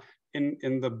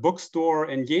in the bookstore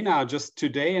in Jena just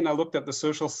today, and I looked at the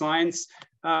social science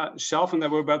shelf, and there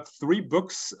were about 3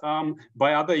 books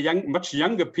by other much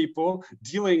younger people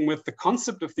dealing with the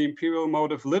concept of the imperial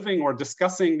mode of living or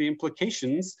discussing the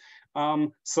implications.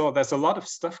 So there's a lot of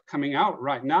stuff coming out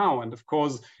right now, and of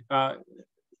course,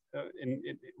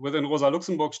 within Rosa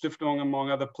Luxemburg Stiftung, among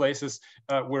other places,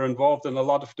 we're involved in a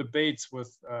lot of debates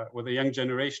with a young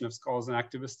generation of scholars and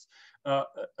activists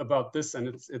about this, and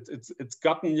it's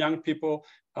gotten young people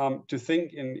to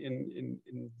think in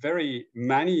very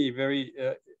many very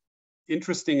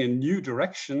interesting and new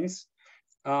directions.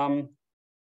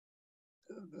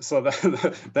 So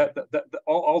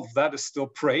all of that is still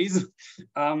praise,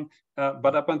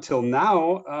 but up until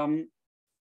now,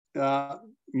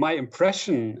 my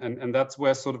impression, and that's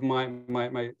where sort of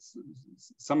my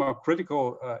somewhat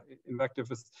critical invective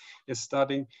is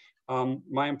starting.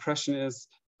 My impression is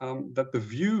that the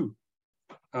view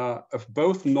of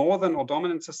both northern or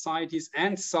dominant societies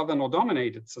and southern or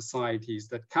dominated societies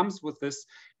that comes with this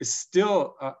is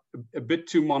still a bit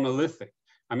too monolithic.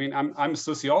 I mean, I'm a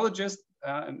sociologist,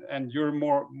 and you're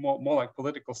more like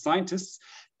political scientists.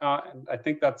 And I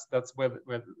think that's where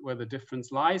the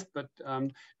difference lies. But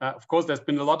of course, there's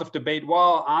been a lot of debate.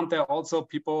 Well, aren't there also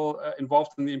people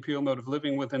involved in the imperial mode of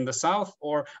living within the South,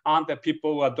 or aren't there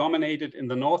people who are dominated in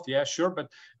the North? Yeah, sure. But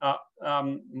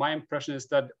my impression is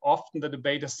that often the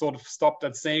debate has sort of stopped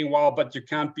at saying, well, but you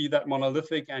can't be that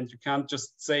monolithic, and you can't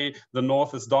just say the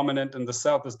North is dominant and the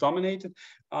South is dominated.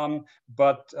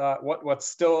 But what's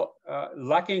still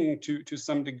lacking to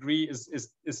some degree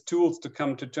is tools to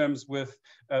come to terms with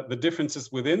the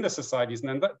differences within the societies.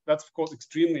 And that's, of course,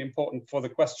 extremely important for the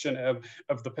question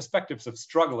of the perspectives of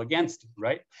struggle against it,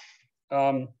 right?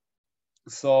 One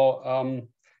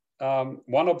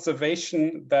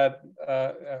observation that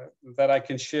I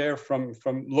can share from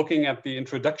looking at the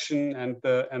introduction and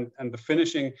the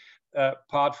finishing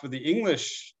part for the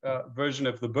English version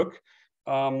of the book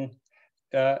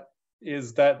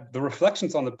is that the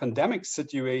reflections on the pandemic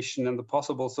situation and the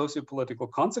possible socio-political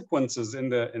consequences in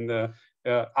the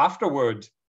afterword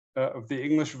of the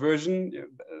English version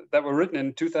that were written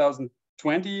in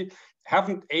 2020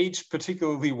 haven't aged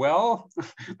particularly well.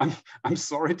 I'm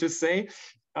sorry to say.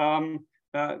 There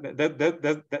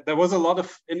was a lot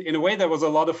of, in a way, there was a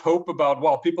lot of hope about,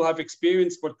 well, people have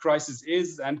experienced what crisis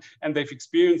is, and they've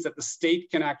experienced that the state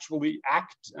can actually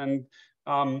act, and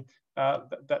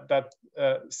that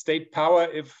state power,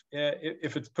 if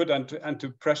it's put under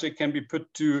pressure, can be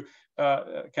put to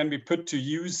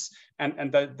use,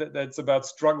 and that's about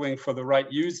struggling for the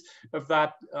right use of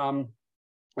that.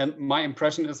 And my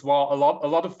impression is, well, a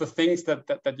lot of the things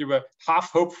that you were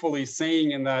half hopefully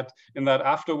saying in that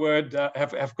afterword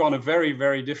have gone a very,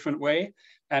 very different way.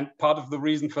 And part of the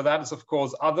reason for that is, of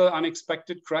course, other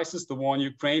unexpected crises. The war in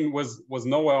Ukraine was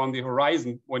nowhere on the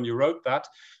horizon when you wrote that.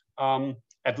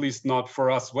 At least not for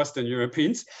us Western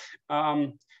Europeans.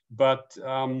 But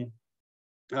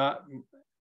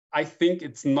I think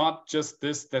it's not just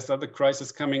this, there's other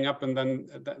crises coming up, and then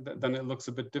it looks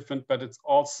a bit different, but it's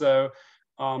also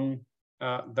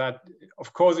that,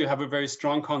 of course, you have a very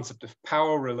strong concept of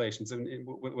power relations, and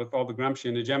with all the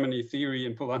Gramscian hegemony theory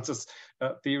and Poulantzas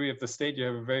theory of the state, you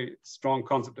have a very strong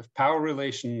concept of power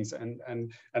relations and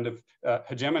of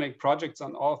hegemonic projects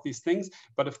on all of these things.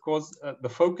 But of course, the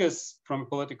focus from a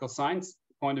political science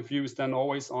point of view is then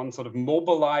always on sort of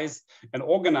mobilized and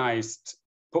organized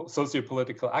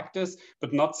socio-political actors,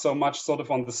 but not so much sort of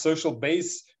on the social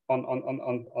base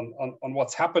on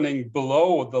what's happening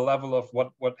below the level of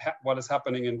what is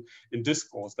happening in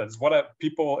discourse. That is what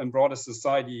people in broader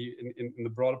society, in the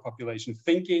broader population,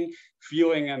 thinking,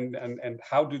 feeling, and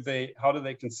how do they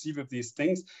conceive of these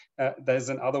things. There's,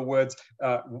 in other words,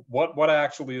 what are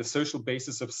actually the social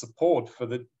basis of support for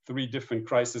the three different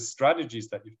crisis strategies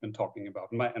that you've been talking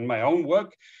about. In my own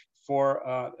work for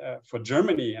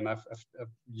Germany, and I've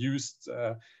used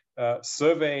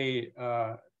survey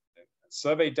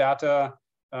data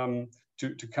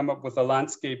to come up with a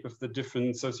landscape of the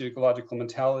different socio-ecological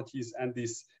mentalities and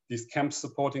these camps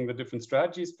supporting the different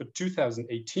strategies. For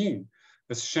 2018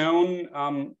 has shown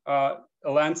a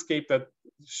landscape that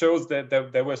shows that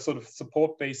there were sort of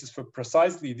support bases for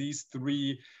precisely these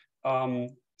three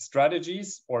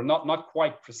strategies, or not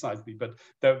quite precisely, but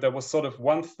there was sort of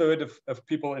 1/3 of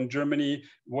people in Germany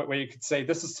where you could say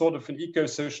this is sort of an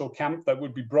eco-social camp that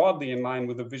would be broadly in line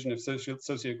with a vision of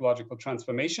socio-ecological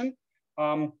transformation.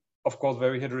 Of course,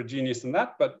 very heterogeneous in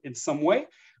that, but in some way.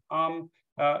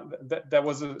 There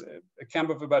was a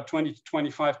camp of about 20 to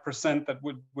 25% that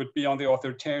would be on the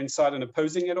authoritarian side and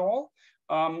opposing it all.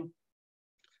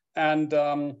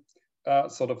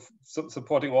 Sort of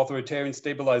supporting authoritarian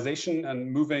stabilization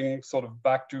and moving sort of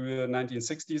back to the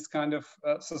 1960s kind of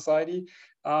society.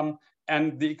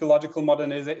 And the ecological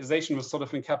modernization was sort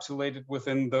of encapsulated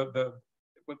within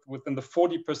within the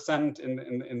 40%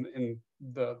 in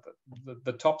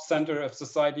the top center of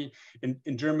society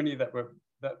in Germany that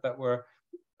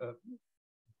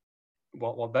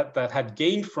had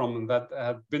gained from, and that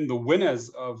had been the winners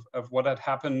of what had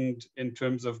happened in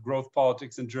terms of growth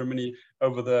politics in Germany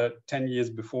over the 10 years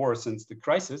before, since the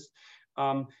crisis.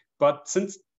 But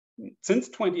since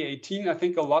 2018, I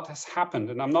think a lot has happened,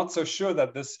 and I'm not so sure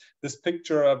that this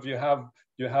picture of you have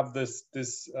this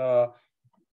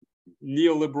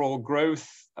neoliberal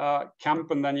growth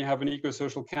camp, and then you have an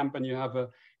eco-social camp, and you have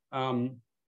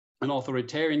an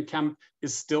authoritarian camp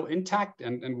is still intact,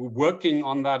 and we're working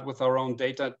on that with our own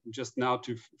data just now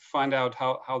to find out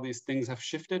how these things have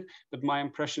shifted. But my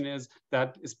impression is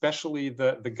that especially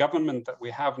the government that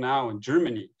we have now in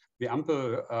Germany, the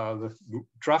Ampel, the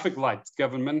traffic lights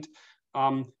government,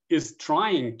 is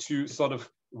trying to sort of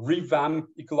revamp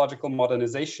ecological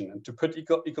modernization and to put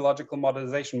ecological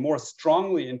modernization more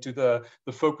strongly into the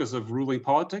focus of ruling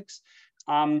politics.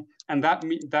 And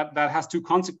that has two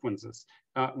consequences.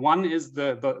 One is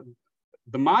the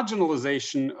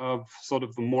marginalization of sort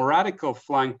of the more radical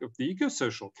flank of the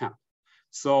eco-social camp.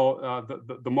 So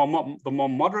the more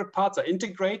moderate parts are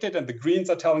integrated, and the Greens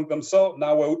are telling them, so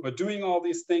now we're doing all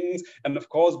these things, and of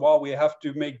course, while we have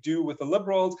to make do with the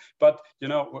liberals, but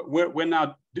we're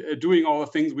now doing all the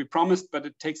things we promised, but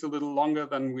it takes a little longer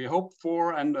than we hoped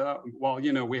for, and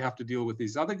we have to deal with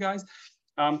these other guys,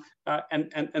 and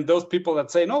those people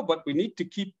that say no, but we need to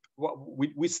keep.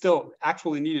 We still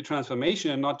actually need a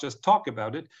transformation and not just talk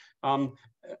about it, are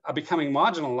becoming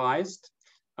marginalized.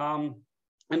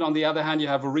 And on the other hand, you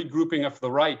have a regrouping of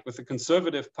the right, with the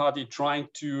Conservative Party trying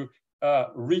to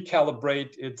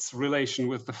recalibrate its relation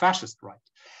with the fascist right.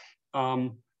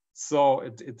 So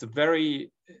it's a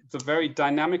very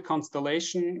dynamic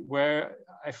constellation where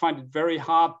I find it very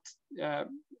hard.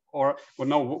 I'm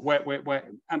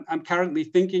currently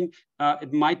thinking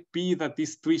it might be that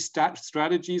these three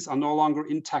strategies are no longer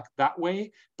intact that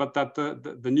way, but that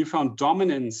the newfound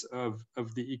dominance of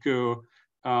the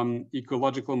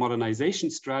ecological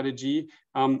modernization strategy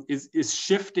is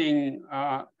shifting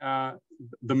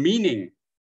the meaning,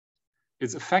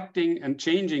 is affecting and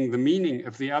changing the meaning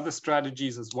of the other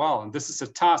strategies as well. And this is a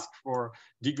task for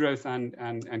degrowth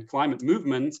and climate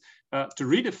movements to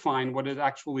redefine what it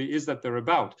actually is that they're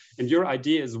about. And your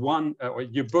idea is one, or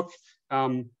your book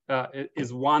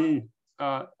is one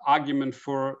argument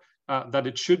for that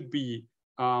it should be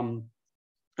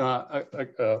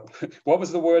what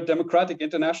was the word? Democratic,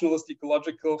 internationalist,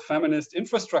 ecological, feminist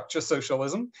infrastructure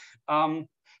socialism.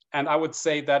 And I would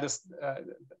say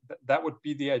that would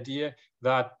be the idea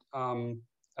that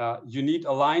you need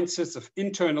alliances of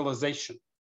internalization.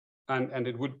 And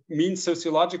it would mean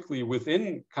sociologically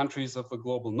within countries of the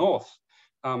global north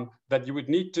that you would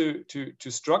need to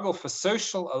struggle for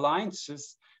social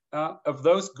alliances of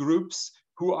those groups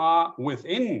who are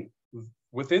within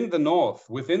the north,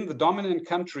 within the dominant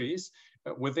countries,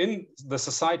 within the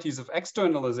societies of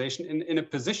externalization, in a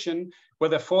position where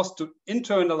they're forced to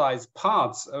internalize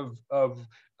parts of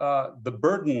the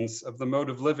burdens of the mode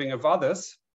of living of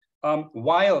others,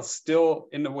 while still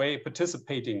in a way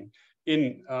participating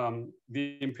in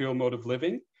the imperial mode of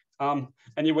living.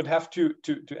 And you would have to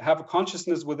have a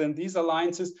consciousness within these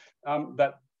alliances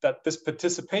that that this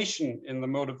participation in the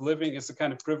mode of living is a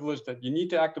kind of privilege that you need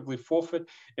to actively forfeit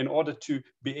in order to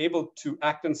be able to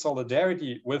act in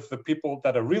solidarity with the people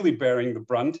that are really bearing the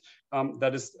brunt,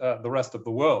 that is the rest of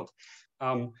the world.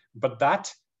 But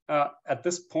that, at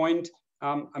this point,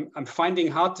 I'm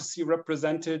finding hard to see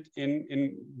represented in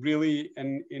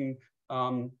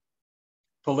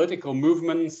political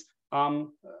movements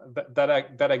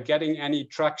that are getting any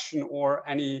traction or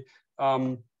any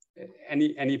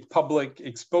public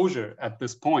exposure at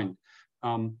this point.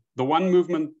 The one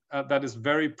movement that is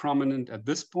very prominent at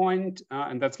this point,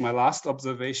 and that's my last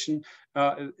observation,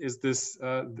 is this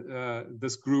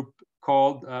this group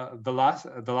called the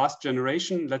last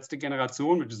generation, Letzte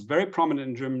Generation, which is very prominent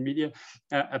in German media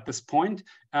at this point.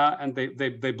 And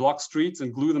they block streets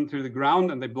and glue them to the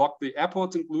ground, and they block the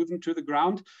airports and glue them to the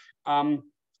ground.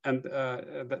 And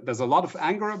there's a lot of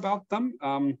anger about them,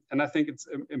 and I think it's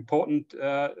important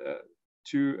to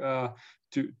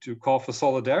call for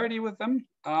solidarity with them.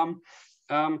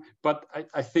 But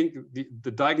I think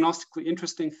the diagnostically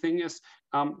interesting thing is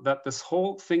that this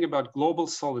whole thing about global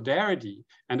solidarity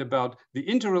and about the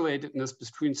interrelatedness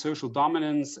between social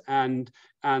dominance and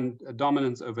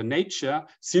dominance over nature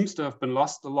seems to have been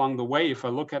lost along the way. If I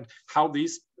look at how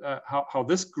this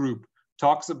group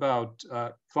talks about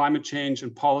climate change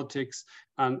and politics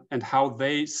and how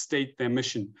they state their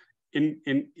mission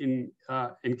in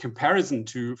comparison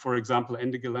to, for example,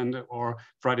 Ende Gelände or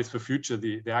Fridays for Future,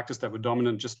 the actors that were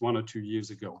dominant just 1 or 2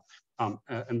 years ago.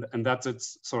 And that's it.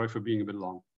 Sorry for being a bit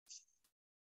long.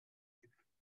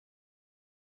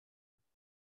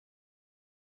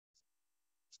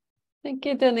 Thank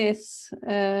you, Dennis.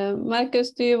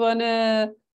 Markus, do you want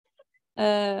to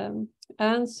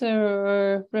answer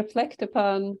or reflect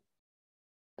upon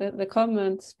the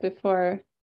comments before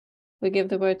we give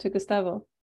the word to Gustavo?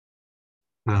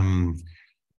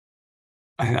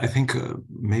 I think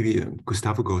maybe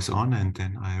Gustavo goes on, and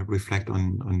then I reflect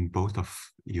on both of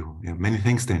you. Yeah, many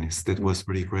thanks, Dennis. That was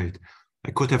really great.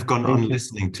 I could have gone on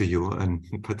listening to you,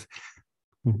 but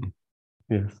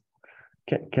yes.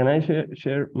 Can I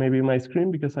share maybe my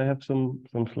screen, because I have some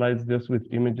slides just with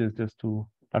images just to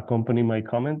accompany my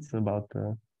comments about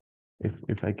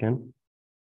if I can.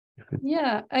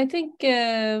 Yeah, I think.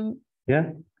 Yeah,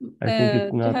 I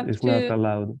think it's not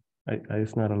allowed.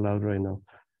 It's not allowed right now.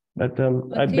 But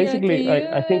I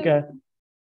think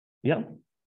yeah.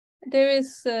 There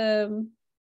is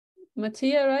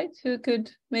Mattia, right, who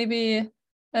could maybe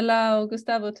allow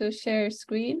Gustavo to share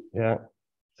screen. Yeah.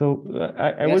 So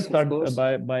I will start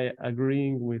by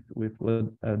agreeing with what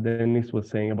Dennis was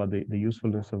saying about the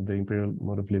usefulness of the imperial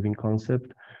mode of living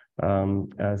concept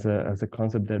as a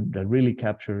concept that really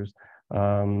captures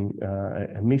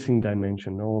a missing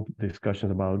dimension. All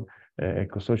discussions about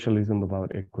eco-socialism,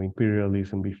 about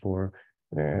eco-imperialism before,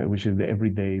 which is the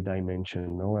everyday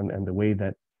dimension, and the way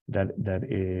that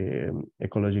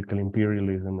ecological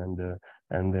imperialism and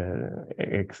the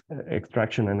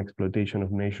extraction and exploitation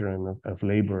of nature and of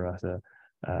labor as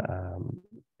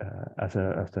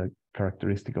a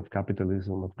characteristic of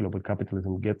capitalism, of global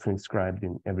capitalism, gets inscribed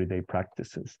in everyday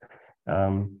practices.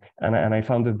 And I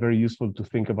found it very useful to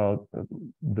think about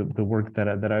the work that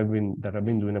I've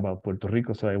been doing about Puerto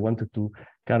Rico. So I wanted to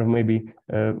kind of maybe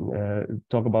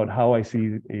talk about how I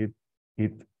see it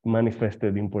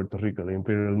manifested in Puerto Rico, the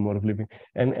imperial mode of living,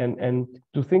 and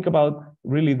to think about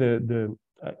really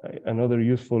another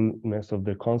usefulness of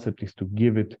the concept is to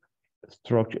give it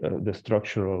the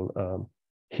structural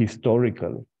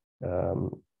historical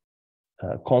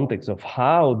context of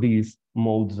how these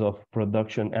modes of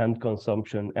production and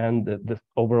consumption and the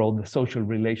overall the social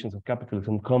relations of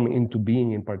capitalism come into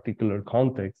being in particular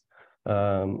contexts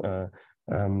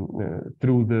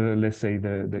through let's say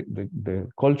the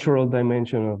cultural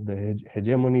dimension of the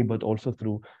hegemony, but also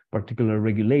through particular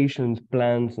regulations,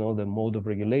 plans, the mode of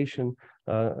regulation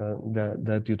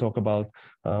that you talk about.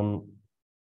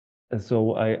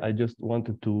 So I just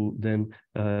wanted to then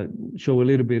show a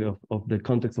little bit of the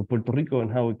context of Puerto Rico and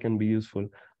how it can be useful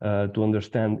to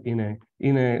understand in a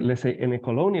let's say in a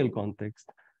colonial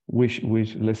context, which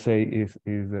let's say is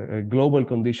a global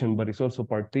condition, but it's also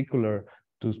particular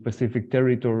to specific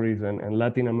territories, and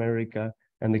Latin America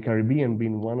and the Caribbean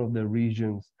being one of the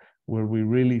regions where we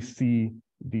really see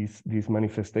this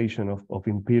manifestation of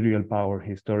imperial power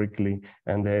historically,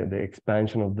 and the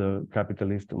expansion of the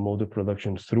capitalist mode of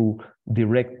production through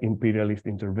direct imperialist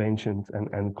interventions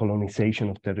and colonization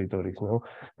of territories.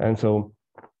 And so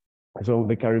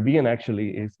the Caribbean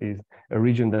actually is a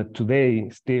region that today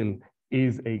still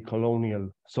is a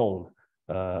colonial zone.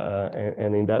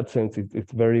 And in that sense,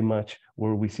 it's very much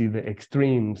where we see the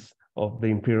extremes of the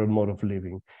imperial mode of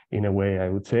living, in a way, I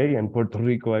would say. And Puerto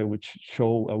Rico, I will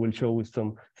show with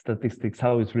some statistics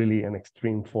how it's really an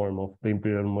extreme form of the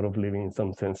imperial mode of living in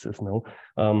some senses, no?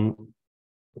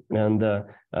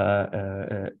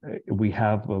 We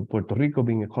have Puerto Rico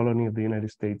being a colony of the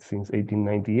United States since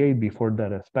 1898. Before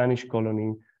that, a Spanish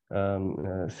colony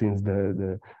since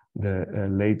the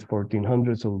late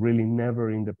 1400s. So really never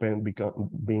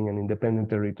being an independent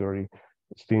territory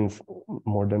since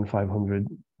more than 500,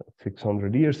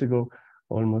 600 years ago,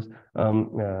 almost.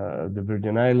 The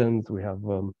Virgin Islands, we have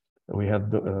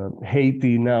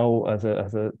Haiti now as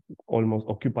a almost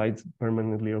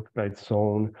permanently occupied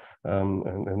zone,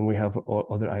 and we have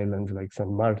other islands like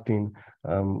San Martin,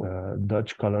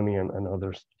 Dutch colony, and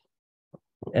others.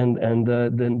 And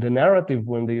the narrative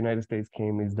when the United States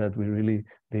came is that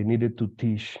they needed to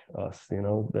teach us, you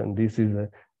know, and this is a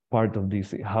part of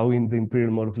this, how in the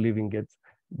imperial mode of living gets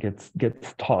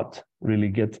taught,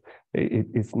 really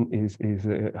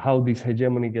how this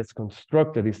hegemony gets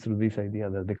constructed is through this idea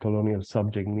that the colonial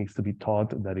subject needs to be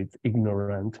taught that it's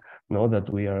ignorant, no, that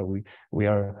we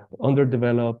are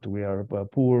underdeveloped, we are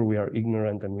poor, we are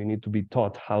ignorant, and we need to be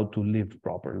taught how to live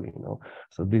properly, you know.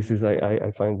 So this is,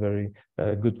 I find very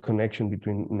good connection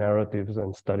between narratives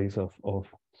and studies of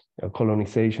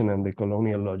colonization and the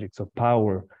colonial logics of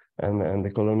power, and the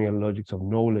colonial logics of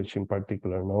knowledge in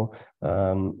particular, no,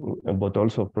 but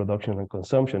also production and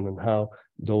consumption, and how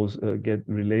those get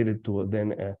related to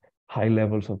then high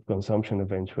levels of consumption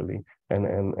eventually,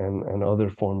 and other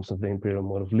forms of the imperial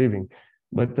mode of living.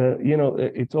 But you know,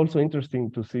 it's also interesting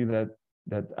to see that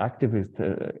activists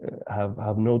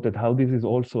have noted how this is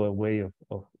also a way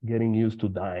of getting used to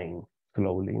dying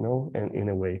slowly, you know, and in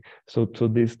a way. So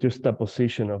this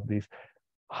juxtaposition of these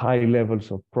high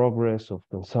levels of progress, of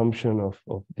consumption,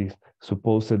 of this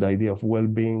supposed idea of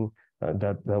well-being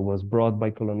that was brought by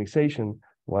colonization,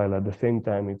 while at the same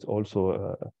time it's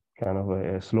also kind of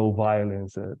a slow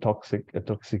violence, a toxic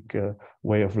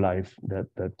way of life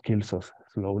that kills us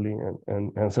slowly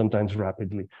and sometimes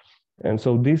rapidly. And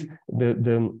so this,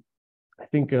 I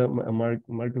think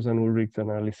Markus and Ulrich's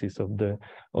analysis of the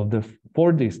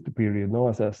Fordist period, no,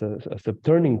 as a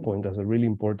turning point, as a really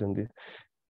important,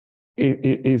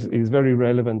 it is very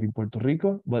relevant in Puerto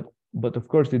Rico, but of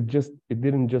course it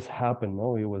didn't just happen.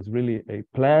 No, it was really a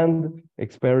planned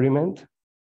experiment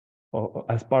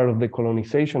as part of the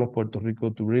colonization of Puerto Rico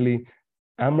to really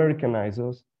Americanize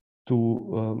us,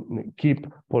 to keep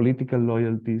political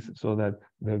loyalties, so that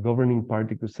the governing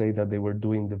party could say that they were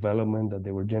doing development, that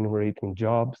they were generating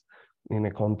jobs in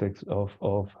a context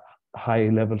of high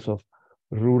levels of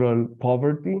rural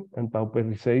poverty and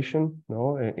pauperization,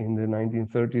 no, in the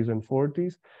 1930s and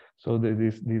 40s. So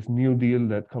this New Deal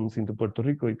that comes into Puerto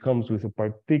Rico, it comes with a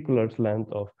particular slant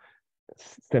of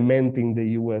cementing the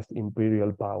U.S.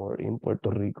 imperial power in Puerto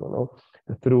Rico, no,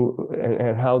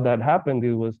 and how that happened,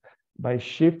 it was by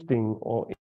shifting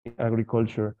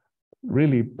agriculture,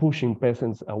 really pushing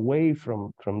peasants away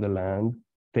from the land,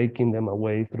 taking them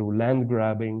away through land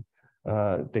grabbing,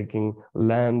 taking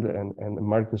land, and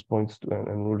Markus points to,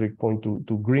 and Ulrich point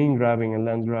to green grabbing and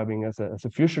land grabbing as a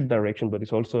future direction, but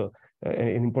it's also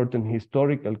an important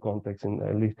historical context,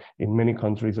 at least in many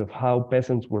countries, of how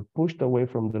peasants were pushed away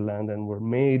from the land and were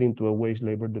made into a wage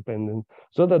labor dependent,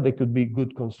 so that they could be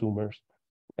good consumers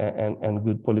and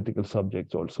good political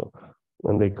subjects also,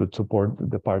 and they could support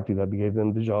the party that gave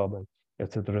them the job, and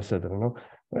et cetera, et cetera. No?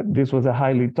 This was a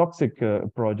highly toxic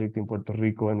project in Puerto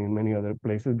Rico and in many other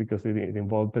places, because it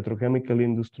involved petrochemical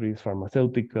industries,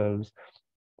 pharmaceuticals,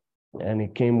 and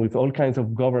it came with all kinds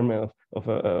of government, of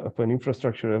an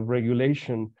infrastructure of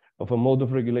regulation, of a mode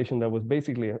of regulation that was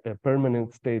basically a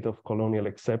permanent state of colonial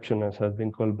exception, as has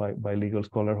been called by legal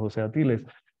scholar Jose Atiles,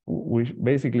 which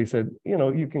basically said, you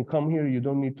know, you can come here, you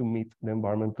don't need to meet the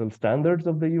environmental standards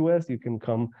of the US, you can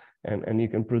come and you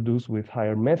can produce with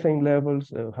higher methane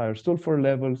levels, higher sulfur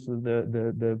levels,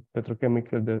 the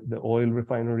petrochemical, the oil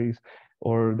refineries,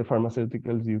 or the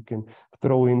pharmaceuticals, you can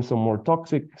throw in some more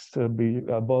toxics, be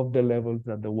above the levels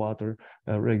that the water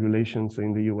regulations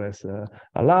in the US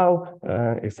allow,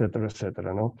 et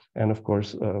cetera, no? And of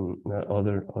course,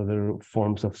 other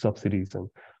forms of subsidies and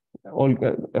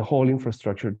a whole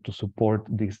infrastructure to support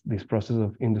this process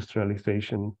of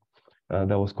industrialization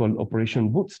that was called Operation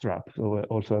Bootstrap. So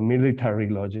also a military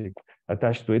logic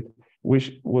attached to it,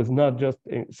 which was not just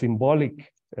a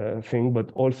symbolic thing, but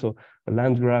also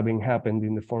land grabbing happened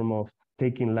in the form of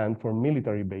taking land for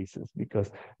military bases, because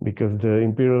the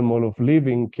imperial mode of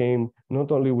living came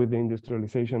not only with the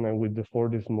industrialization and with the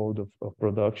Fordist mode of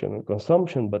production and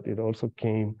consumption, but it also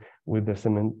came with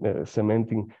the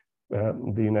cementing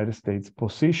the United States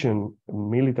position,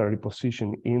 military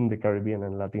position in the Caribbean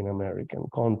and Latin American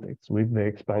context with the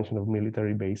expansion of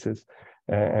military bases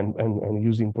and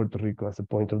using Puerto Rico as a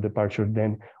point of departure,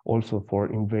 then also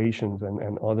for invasions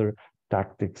and other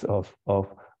tactics of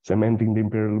cementing the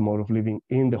imperial mode of living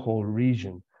in the whole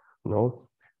region. No,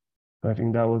 I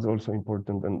think that was also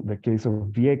important. And the case of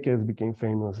Vieques became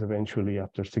famous eventually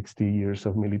after 60 years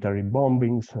of military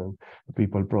bombings and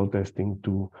people protesting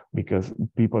because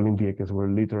people in Vieques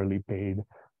were literally paid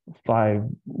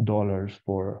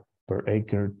 $5 per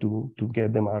acre to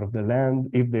get them out of the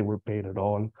land, if they were paid at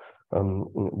all.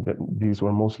 These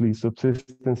were mostly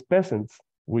subsistence peasants,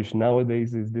 which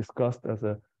nowadays is discussed as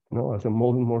a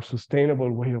more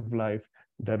sustainable way of life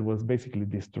that was basically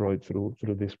destroyed through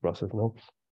this process. No.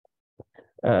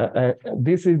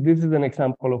 This is an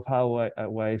example of how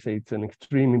why I say it's an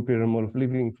extreme imperial mode of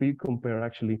living. If we compare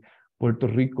actually Puerto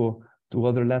Rico to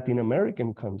other Latin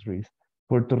American countries,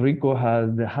 Puerto Rico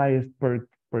has the highest per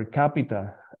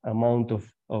capita amount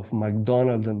of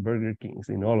McDonald's and Burger Kings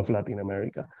in all of Latin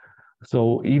America.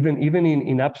 So even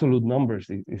in absolute numbers,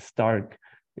 it's stark.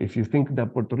 If you think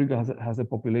that Puerto Rico has a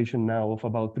population now of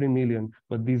about 3 million,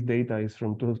 but this data is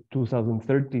from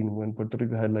 2013 when Puerto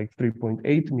Rico had like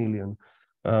 3.8 million.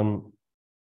 And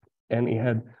it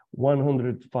had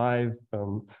 105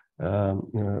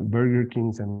 Burger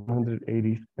Kings and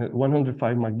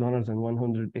 105 McDonald's and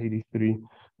 183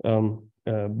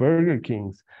 Burger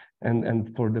Kings.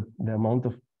 And for the amount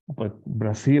of, but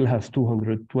Brazil has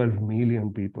 212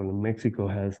 million people and Mexico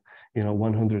has,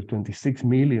 126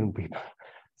 million people.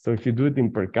 So if you do it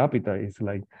in per capita, it's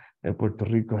like Puerto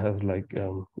Rico has like,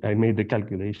 I made the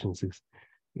calculations,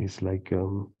 it's like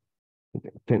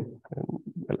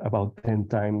about 10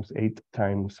 times, 8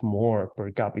 times more per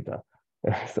capita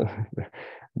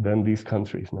than these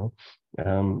countries, no?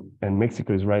 And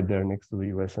Mexico is right there next to the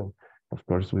US, and of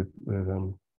course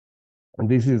and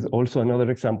this is also another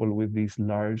example with these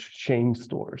large chain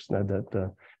stores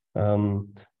the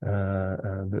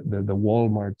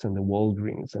Walmarts and the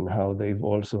Walgreens, and how they've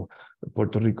also,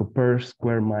 Puerto Rico per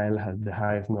square mile has the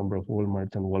highest number of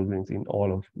Walmarts and Walgreens in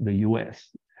all of the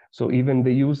US. So even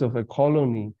the use of a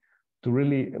colony to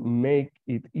really make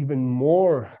it even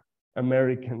more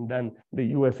American than the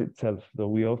US itself. So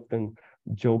we often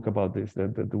joke about this,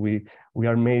 that we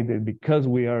are made, because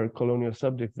we are colonial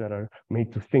subjects that are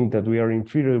made to think that we are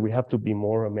inferior, we have to be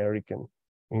more American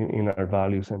in our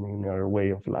values and in our way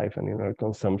of life and in our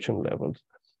consumption levels.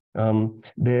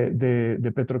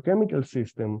 The petrochemical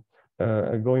system,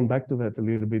 going back to that a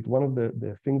little bit, one of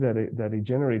the things that it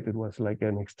generated was like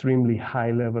an extremely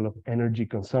high level of energy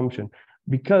consumption,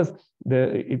 because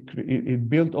it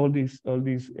built all these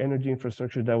energy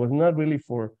infrastructure that was not really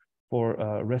for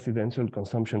residential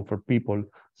consumption for people's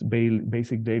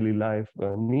basic daily life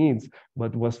needs,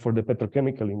 but was for the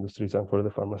petrochemical industries and for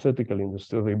the pharmaceutical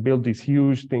industry. So they built these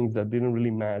huge things that didn't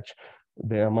really match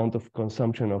the amount of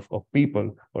consumption of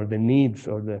people, or the needs,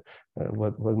 or the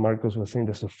what Markus was saying,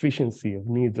 the sufficiency of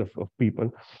needs of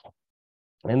people.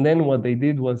 And then what they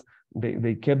did was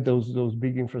they kept those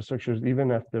big infrastructures even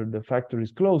after the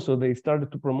factories closed. So they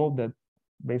started to promote that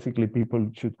basically people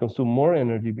should consume more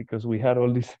energy because we had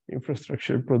all this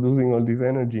infrastructure producing all this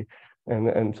energy,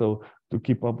 and so to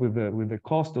keep up with the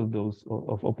cost of those,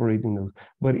 of operating those.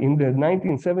 But in the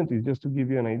 1970s, just to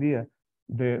give you an idea,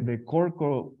 the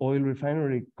Corco oil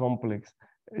refinery complex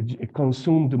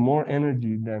consumed more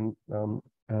energy than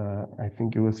I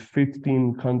think it was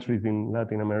 15 countries in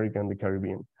Latin America and the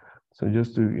Caribbean. So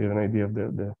just to give an idea of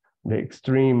the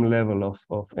extreme level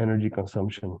of energy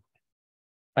consumption.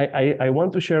 I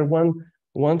want to share one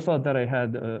thought that I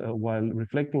had while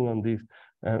reflecting on this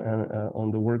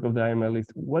on the work of the IML is,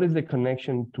 what is the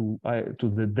connection to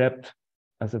the debt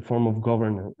as a form of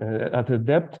governance, at the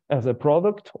debt as a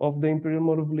product of the imperial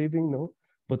mode of living, no,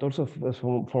 but also as a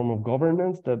form of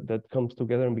governance that comes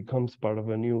together and becomes part of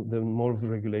the mode of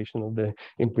regulation of the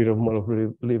imperial mode of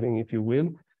living, if you will.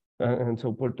 And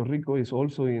so Puerto Rico is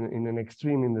also in an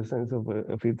extreme in the sense of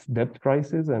its debt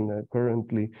crisis, and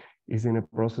currently is in a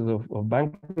process of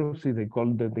bankruptcy. They call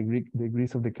it the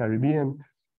Greece of the Caribbean.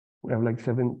 We have like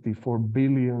 74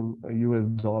 billion US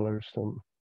dollars. So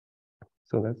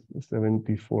that's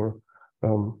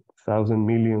 74,000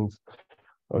 millions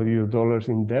of US dollars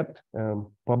in debt,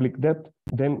 public debt.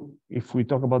 Then if we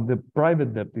talk about the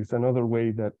private debt, it's another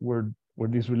way that where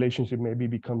this relationship maybe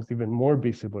becomes even more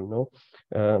visible, no?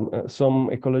 Some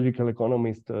ecological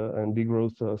economists and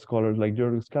degrowth scholars like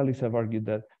George Scalise have argued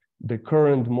that the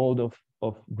current mode of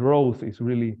growth is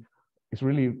really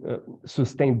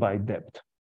sustained by debt.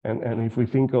 And if we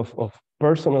think of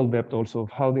personal debt also,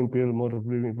 of how the imperial mode of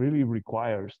living really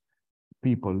requires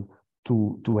people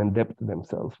to endept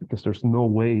themselves, because there's no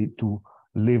way to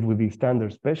live with these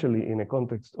standards, especially in a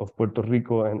context of Puerto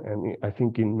Rico, and I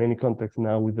think in many contexts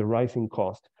now with the rising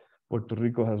cost. Puerto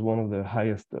Rico has one of the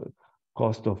highest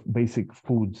cost of basic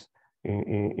foods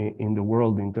in the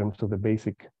world in terms of the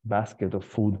basic basket of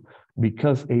food,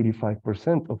 because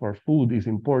 85% of our food is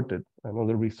imported,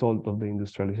 another result of the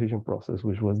industrialization process,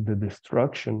 which was the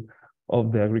destruction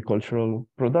of the agricultural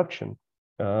production.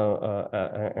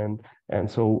 And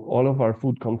so all of our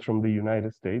food comes from the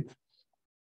United States.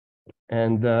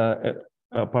 And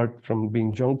apart from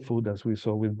being junk food, as we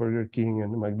saw with Burger King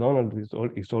and McDonald's,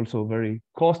 it's also very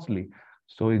costly.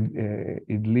 So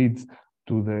it leads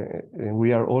to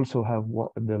we also have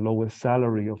the lowest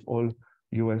salary of all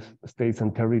US states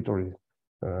and territories,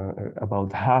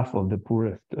 about half of the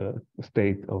poorest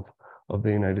state of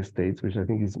the United States, which I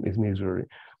think is Missouri.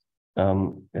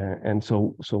 And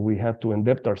so we have to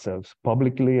indebt ourselves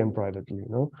publicly and privately, you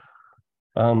know.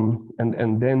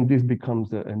 And then this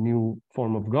becomes a new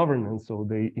form of governance. So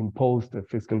they imposed a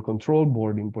fiscal control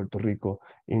board in Puerto Rico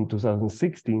in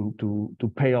 2016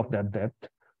 to pay off that debt.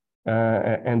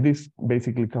 And this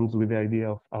basically comes with the idea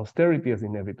of austerity as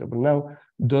inevitable. Now,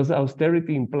 does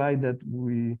austerity imply that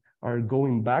we are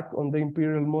going back on the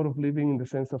imperial mode of living in the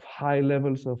sense of high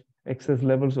levels of excess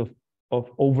levels of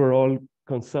overall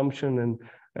consumption, and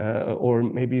or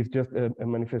maybe it's just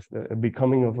a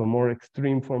becoming of a more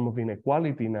extreme form of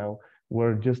inequality now,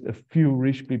 where just a few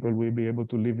rich people will be able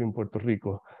to live in Puerto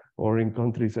Rico or in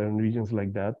countries and regions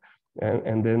like that,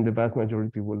 and then the vast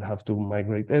majority will have to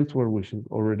migrate elsewhere, which is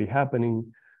already happening.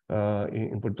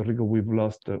 In Puerto Rico, we've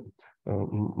lost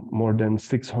more than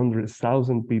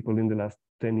 600,000 people in the last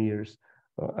 10 years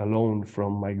alone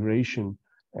from migration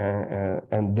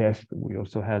and death. We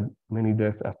also had many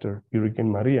deaths after Hurricane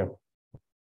Maria.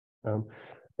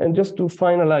 And just to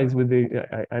finalize with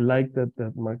I like that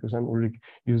Markus and Ulrich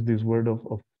used this word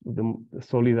of the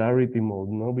solidarity mode,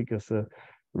 no? Because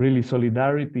really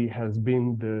solidarity has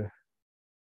been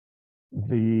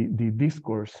the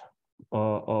discourse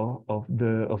of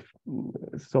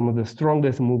some of the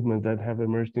strongest movements that have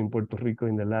emerged in Puerto Rico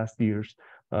in the last years,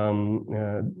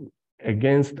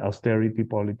 against austerity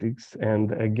politics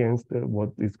and against what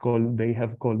is called, they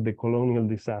have called the colonial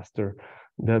disaster,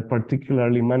 that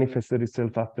particularly manifested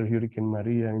itself after Hurricane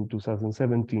Maria in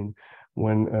 2017,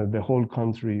 when the whole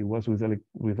country was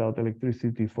without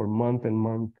electricity for month and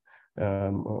month.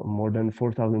 More than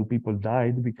 4,000 people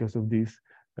died because of this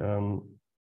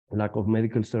lack of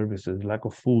medical services, lack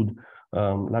of food,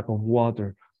 lack of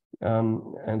water.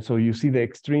 And so you see the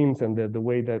extremes and the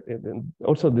way that, and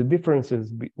also the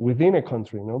differences within a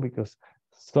country, you know, because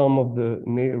some of the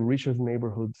richest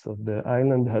neighborhoods of the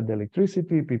island had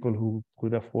electricity, people who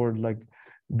could afford like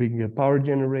big power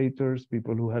generators,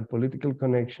 people who had political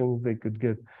connections, they could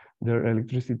get their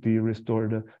electricity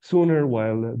restored sooner,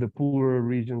 while the poorer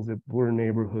regions, the poorer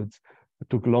neighborhoods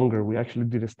took longer. We actually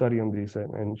did a study on this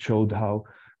and showed how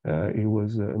it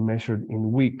was measured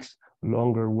in weeks,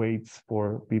 longer waits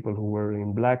for people who were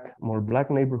in more black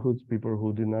neighborhoods, people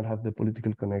who did not have the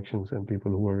political connections, and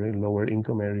people who were in lower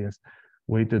income areas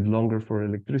waited longer for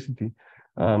electricity.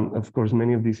 Of course,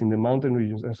 many of these in the mountain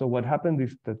regions. And so what happened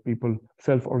is that people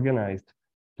self-organized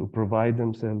to provide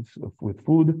themselves with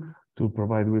food, to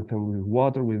provide with them with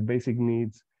water, with basic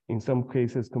needs. In some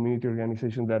cases, community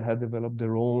organizations that had developed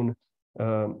their own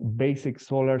basic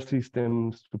solar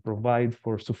systems to provide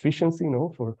for sufficiency, you know,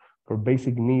 for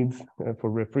basic needs, for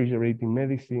refrigerating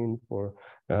medicine, for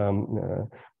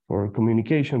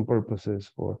communication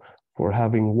purposes, for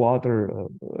having water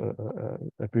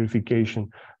purification.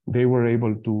 They were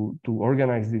able to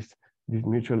organize these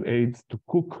mutual aids to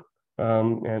cook,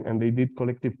 and they did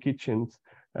collective kitchens.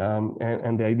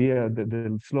 And the idea,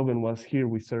 the slogan was, "Here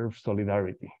we serve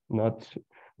solidarity,"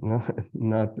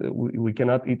 we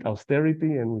cannot eat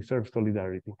austerity, and we serve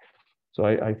solidarity. So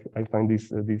I find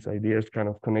these ideas kind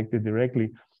of connected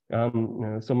directly.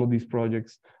 Some of these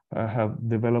projects have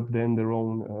developed then their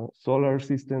own solar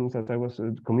systems, as I was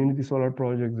community solar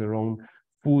projects, their own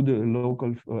food,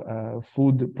 local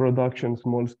food production,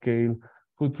 small scale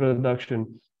food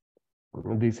production.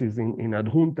 This is in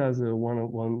Adjuntas,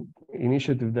 one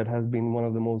initiative that has been one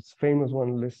of the most famous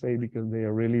ones, let's say, because they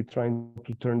are really trying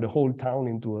to turn the whole town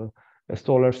into a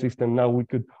solar system. Now we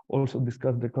could also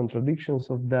discuss the contradictions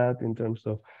of that in terms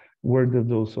of where did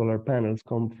those solar panels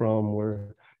come from,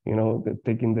 where, you know,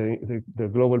 taking the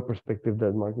global perspective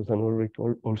that Markus and Ulrich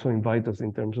also invite us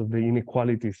in terms of the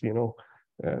inequalities, you know,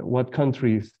 what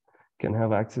countries can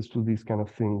have access to these kind of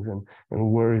things, and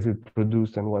where is it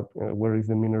produced, and where is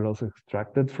the minerals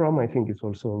extracted from. I think it's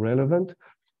also relevant.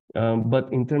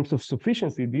 But in terms of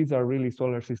sufficiency, these are really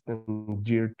solar systems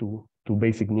geared to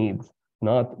basic needs,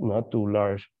 not to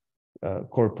large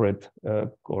corporate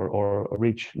or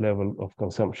rich level of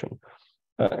consumption.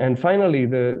 And finally,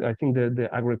 I think the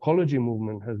agroecology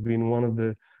movement has been one of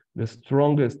the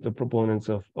strongest proponents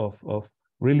of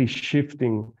really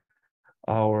shifting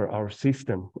our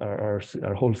system, our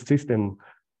whole system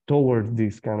towards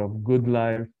this kind of good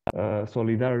life,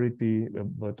 solidarity,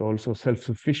 but also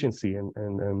self-sufficiency, and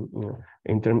you know,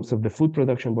 in terms of the food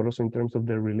production, but also in terms of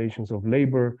the relations of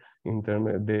labor.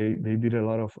 They did a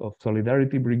lot of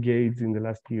solidarity brigades in the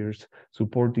last years,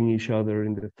 supporting each other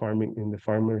in the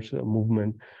farmers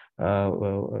movement.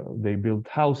 They built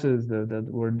houses that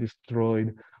were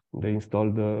destroyed. They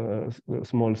installed a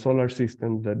small solar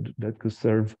system that could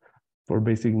serve for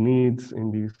basic needs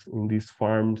in these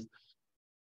farms.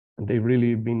 And they've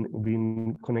really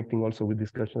been connecting also with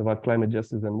discussion about climate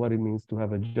justice and what it means to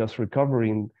have a just recovery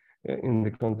in the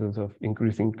context of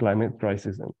increasing climate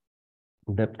crisis and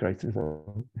debt crisis.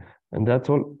 And that's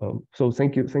all. So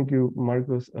thank you,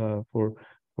 Markus, for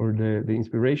the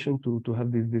inspiration to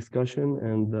have this discussion.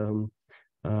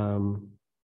 And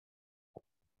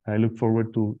I look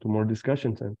forward to more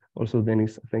discussions. And also,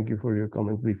 Dennis, thank you for your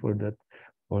comments before that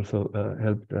also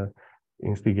helped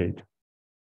instigate.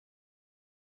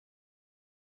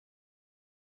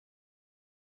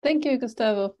 Thank you,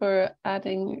 Gustavo, for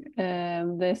adding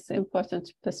this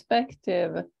important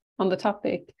perspective on the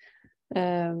topic.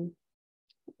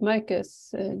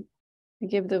 Markus, I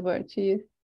give the word to you.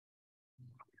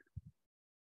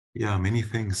 Yeah, many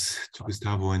thanks to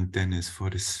Gustavo and Dennis for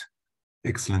this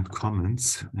excellent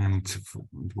comments. And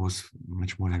it was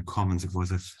much more than comments. It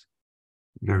was a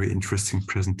very interesting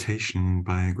presentation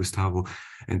by Gustavo.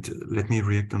 And let me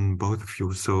react on both of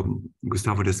you. So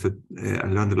Gustavo, I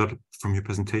learned a lot from your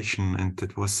presentation, and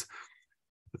it was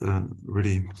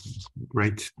really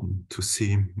great to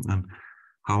see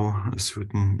how a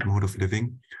certain mode of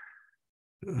living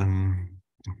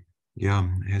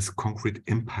has concrete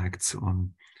impacts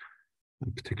on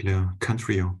a particular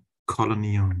country or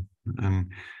colony.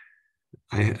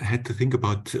 I had to think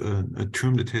about a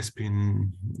term that has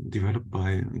been developed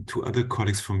by two other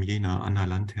colleagues from Jena, Anna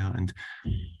Landherr and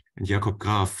Jakob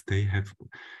Graf. They have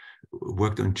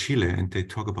worked on Chile, and they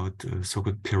talk about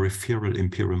so-called peripheral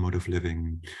imperial mode of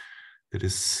living. That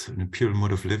is an imperial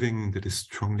mode of living that is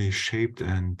strongly shaped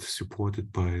and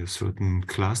supported by a certain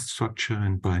class structure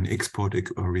and by an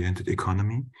export-oriented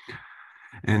economy,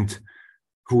 and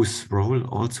whose role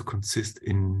also consists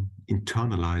in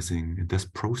internalizing and thus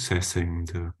processing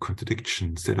the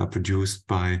contradictions that are produced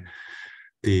by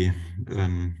the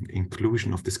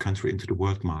inclusion of this country into the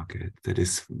world market, that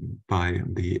is by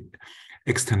the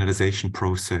externalization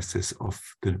processes of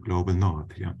the global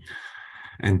north. Yeah.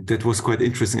 And that was quite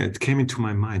interesting. It came into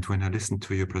my mind when I listened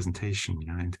to your presentation.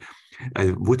 Yeah, and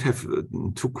I would have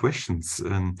two questions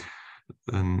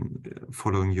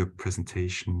following your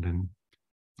presentation. And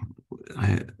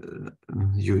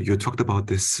you talked about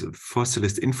this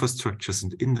fossilist infrastructures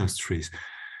and industries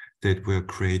that were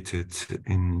created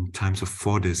in times of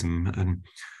Fordism, and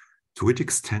to which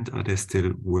extent are they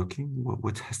still working?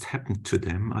 What has happened to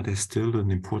them? Are they still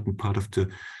an important part of the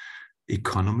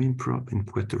economy in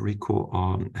Puerto Rico,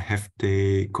 or have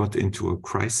they got into a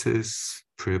crisis,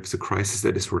 perhaps a crisis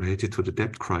that is related to the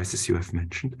debt crisis you have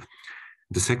mentioned?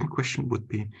 The second question would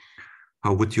be,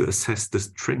 how would you assess the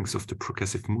strengths of the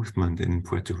progressive movement in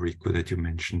Puerto Rico that you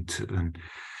mentioned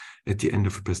at the end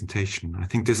of the presentation? I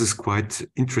think this is quite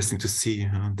interesting to see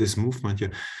this movement. Yeah,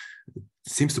 it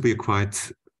seems to be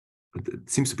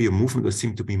a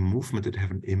movement that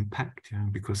have an impact, yeah,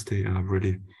 because they are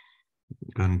really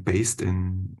based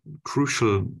in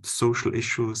crucial social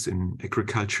issues, in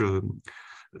agricultural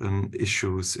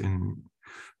issues, in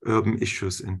urban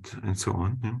issues, and so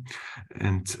on. Yeah?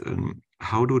 And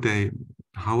how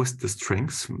is the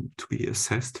strength to be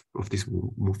assessed of these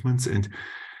movements, and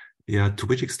yeah, to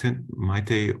which extent might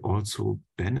they also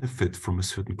benefit from a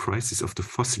certain crisis of the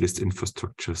fossilist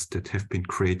infrastructures that have been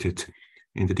created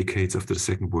in the decades after the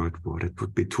Second World War? That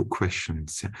would be two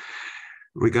questions. Yeah.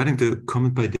 Regarding the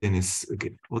comment by Dennis,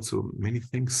 again, also many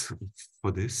thanks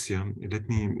for this. Yeah, let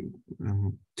me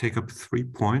take up 3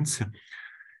 points.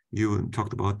 You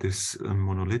talked about this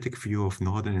monolithic view of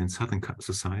northern and southern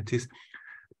societies.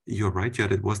 You're right, yeah,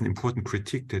 that was an important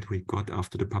critique that we got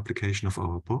after the publication of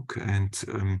our book. And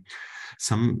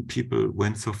some people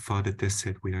went so far that they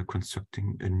said we are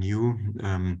constructing a new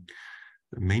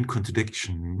main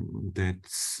contradiction that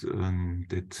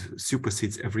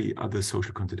supersedes every other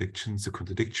social contradiction, the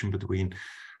contradiction between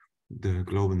the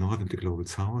global north and the global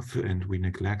south, and we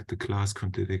neglect the class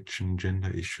contradiction,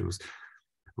 gender issues.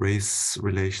 race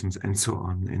relations, and so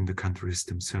on in the countries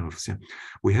themselves. Yeah.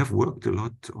 We have worked a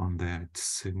lot on that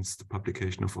since the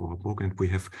publication of our book, and we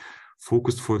have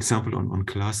focused, for example, on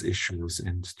class issues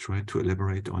and tried to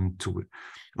elaborate on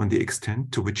the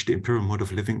extent to which the imperial mode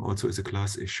of living also is a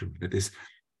class issue. That is,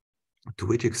 to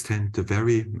which extent the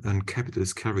very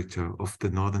capitalist character of the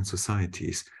northern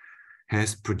societies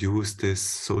has produced these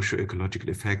socio-ecological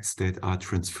effects that are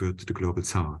transferred to the global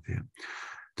south. Yeah.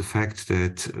 The fact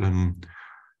that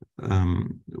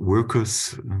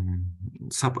workers,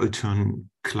 subaltern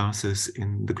classes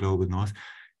in the global north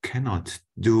cannot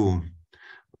do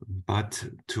but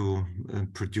to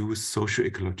produce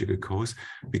socio-ecological cause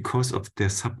because of their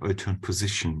subaltern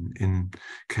position in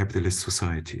capitalist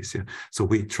societies. Yeah? So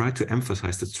we try to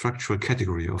emphasize the structural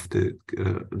category of the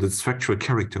structural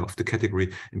character of the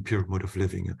category imperial mode of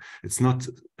living. It's not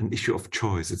an issue of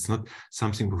choice. It's not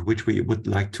something with which we would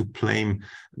like to blame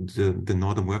the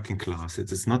northern working class.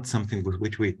 It's not something with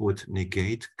which we would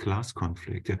negate class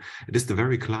conflict. Yeah? It is the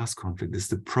very class conflict. It's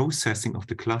the processing of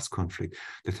the class conflict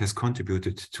that has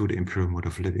contributed to the imperial mode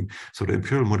of living. So the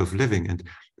imperial mode of living and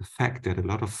the fact that a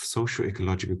lot of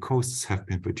socio-ecological costs have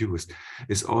been produced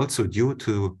is also due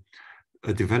to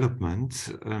a development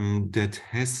that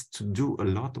has to do a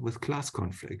lot with class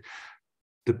conflict.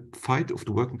 The fight of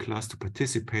the working class to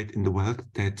participate in the wealth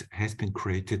that has been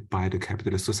created by the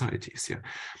capitalist societies. Yeah.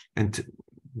 And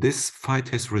this fight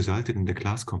has resulted in the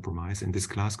class compromise, and this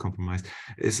class compromise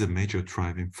is a major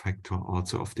driving factor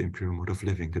also of the imperial mode of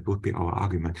living. That would be our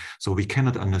argument. So we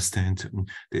cannot understand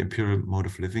the imperial mode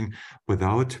of living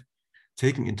without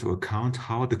taking into account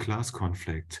how the class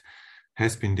conflict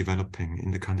has been developing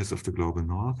in the countries of the global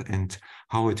north and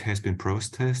how it has been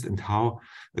processed and how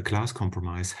a class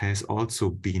compromise has also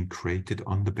been created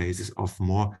on the basis of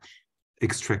more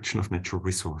extraction of natural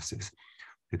resources.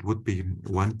 It would be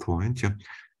one point. Yeah,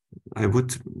 I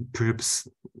would perhaps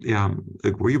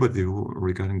agree with you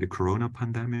regarding the corona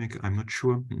pandemic. I'm not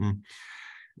sure.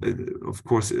 Of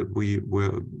course, we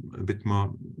were a bit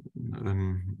more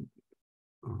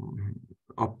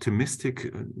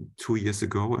optimistic 2 years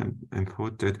ago and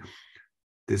thought that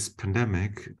this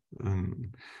pandemic,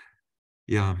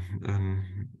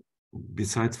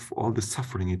 besides all the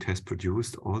suffering it has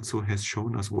produced, also has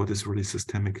shown us what is really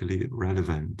systemically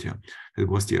relevant. Yeah, it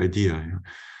was the idea. Yeah?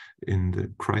 In the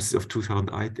crisis of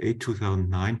 2008,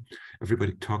 2009,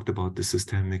 everybody talked about the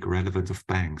systemic relevance of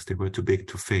banks. They were too big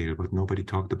to fail, but nobody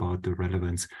talked about the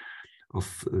relevance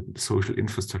of social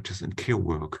infrastructures and care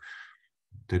work.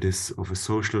 That is of a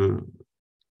social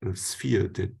sphere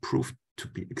that proved to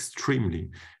be extremely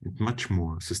and much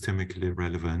more systemically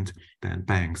relevant than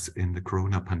banks in the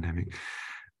corona pandemic.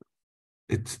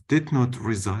 It did not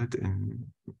result in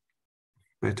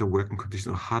better working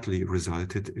conditions, or hardly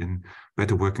resulted in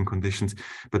better working conditions.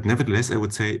 But nevertheless, I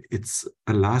would say it's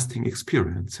a lasting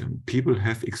experience. And people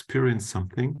have experienced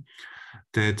something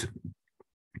that,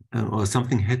 or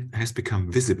something has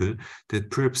become visible that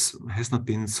perhaps has not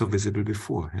been so visible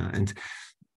before. Yeah? And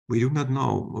we do not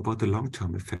know about the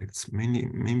long-term effects.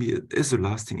 Maybe it is a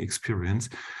lasting experience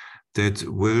that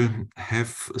will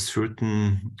have a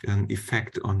certain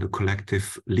effect on the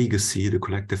collective legacy, the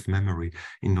collective memory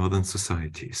in northern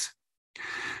societies.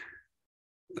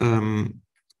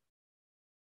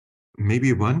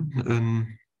 Maybe one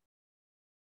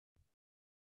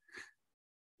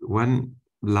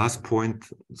last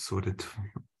point, so that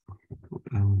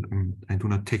I do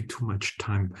not take too much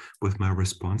time with my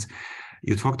response.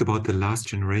 You talked about the last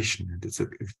generation and its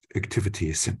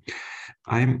activities.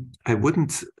 I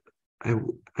wouldn't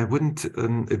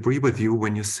agree with you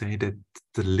when you say that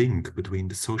the link between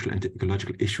the social and the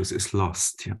ecological issues is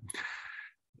lost. Yeah?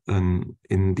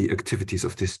 In the activities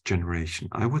of this generation.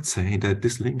 I would say that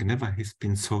this link never has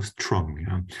been so strong.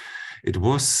 Yeah? It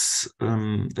was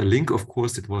a link, of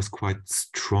course, it was quite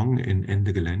strong in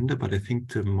Ende Gelände, but I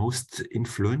think the most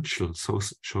influential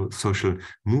social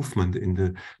movement in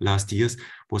the last years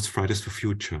was Fridays for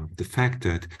Future. The fact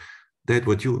that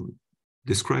what you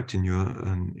described in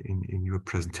your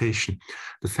presentation,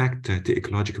 the fact that the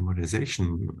ecological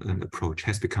modernization approach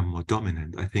has become more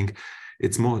dominant, I think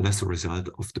it's more or less a result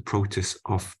of the protests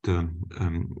of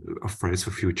Fridays for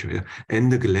Future. Yeah?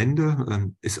 Ende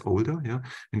Gelände is older, yeah,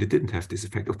 and it didn't have this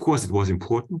effect. Of course, it was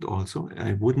important also.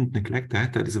 I wouldn't neglect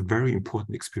that. That is a very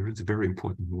important experience, a very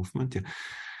important movement. Yeah?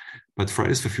 But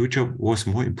Fridays for Future was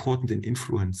more important in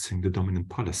influencing the dominant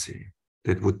policy.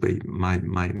 That would be my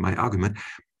argument.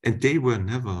 And they were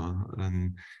never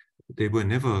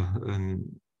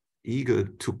eager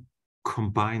to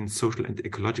combine social and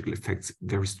ecological effects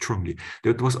very strongly.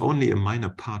 That was only a minor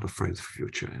part of Fridays for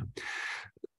Future.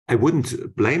 Yeah. I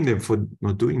wouldn't blame them for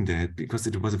not doing that, because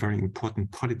it was a very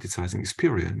important politicizing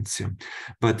experience. Yeah.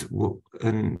 But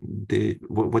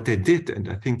what they did, and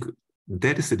I think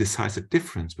that is the decisive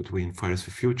difference between Fridays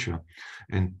for Future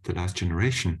and the last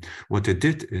generation. What they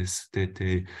did is that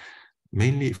they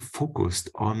mainly focused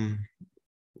on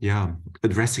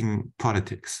addressing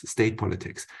politics, state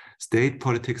politics. State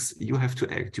politics, you have to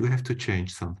act, you have to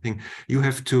change something, you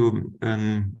have to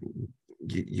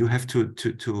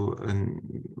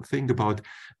think about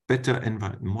better,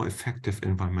 more effective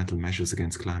environmental measures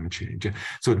against climate change.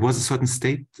 So it was a certain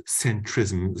state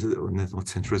centrism, not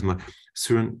centrism,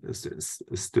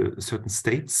 a certain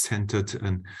state-centered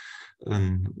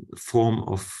form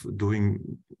of doing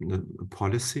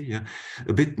policy, yeah.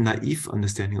 A bit naive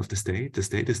understanding of the state. The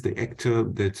state is the actor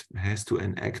that has to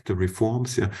enact the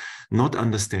reforms, yeah. Not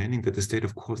understanding that the state,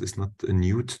 of course, is not a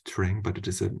nude terrain, but it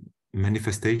is a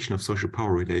manifestation of social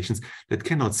power relations that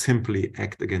cannot simply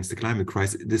act against the climate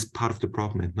crisis. It is part of the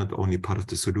problem and not only part of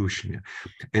the solution, yeah.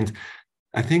 And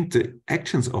I think the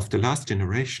actions of the last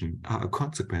generation are a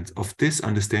consequence of this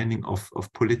understanding of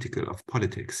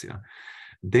politics, yeah.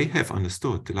 They have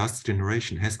understood, the last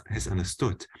generation has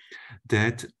understood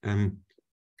that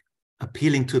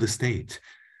appealing to the state,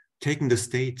 taking the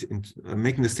state and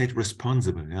making the state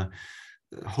responsible, yeah,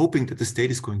 hoping that the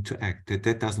state is going to act,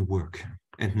 that doesn't work.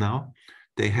 And now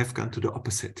they have gone to the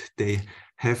opposite. They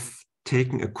have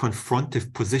taken a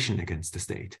confrontive position against the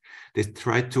state. They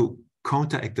try to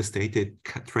counteract the state. They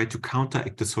try to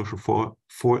counteract the social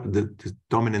the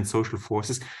dominant social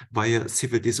forces via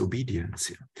civil disobedience.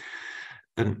 Yeah.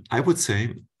 And I would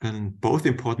say, both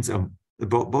movements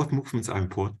are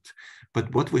important, but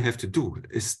what we have to do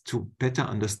is to better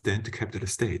understand the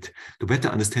capitalist state, to better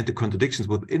understand the contradictions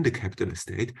within the capitalist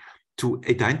state, to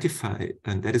identify,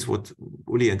 and that is what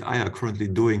Uli and I are currently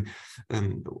doing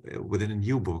within a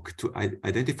new book, to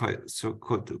identify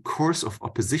so-called course of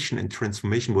opposition and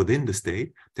transformation within the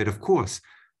state that, of course,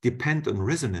 depend on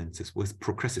resonances with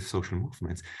progressive social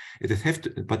movements.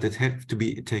 But that have to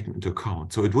be taken into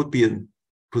account. So it would be a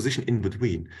position in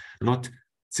between, not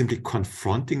simply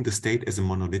confronting the state as a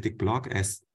monolithic bloc,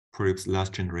 as perhaps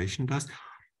last generation does,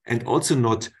 and also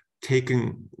not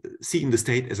seeing the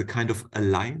state as a kind of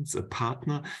alliance, a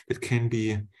partner that can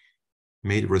be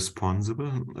made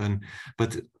responsible,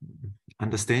 but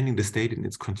understanding the state in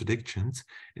its contradictions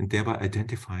and thereby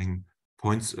identifying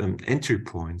points, entry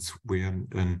points where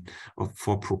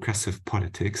for progressive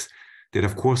politics that,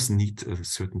 of course, need a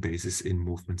certain basis in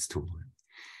movements too.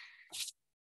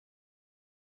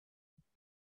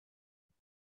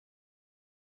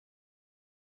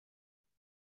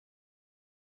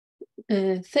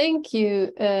 Thank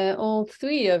you, all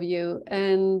three of you.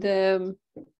 And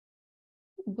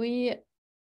we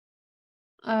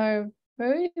are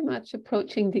very much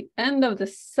approaching the end of the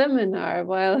seminar,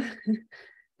 while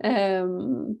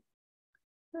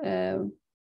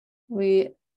we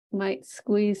might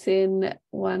squeeze in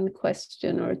one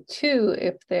question or two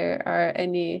if there are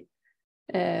any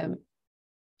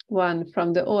one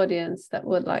from the audience that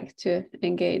would like to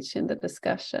engage in the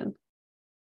discussion.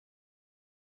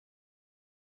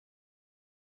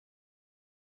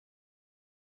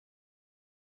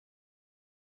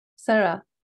 Sarah,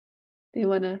 do you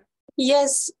want to?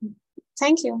 Yes,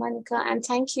 thank you, Monica, and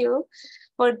thank you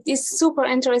for this super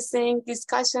interesting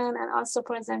discussion and also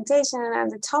presentation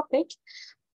and the topic.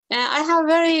 I have a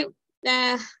very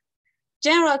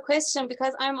general question,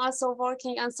 because I'm also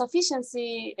working on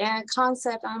sufficiency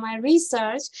concept on my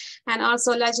research, and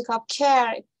also logic of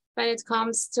care when it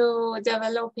comes to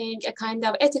developing a kind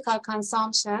of ethical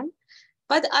consumption.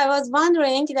 But I was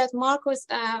wondering that, Markus,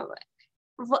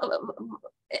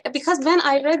 because when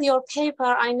I read your paper,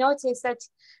 I noticed that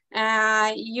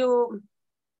you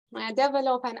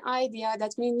develop an idea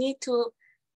that we need to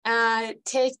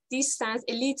take distance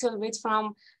a little bit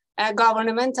from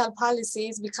governmental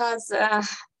policies, because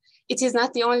it is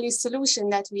not the only solution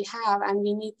that we have, and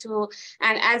we need to,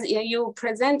 and as you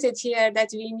presented here,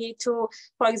 that we need to,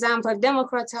 for example,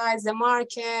 democratize the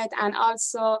market, and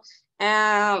also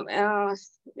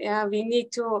we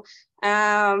need to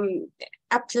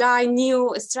apply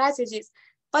new strategies.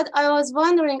 But I was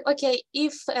wondering, okay,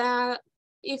 if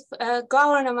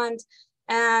government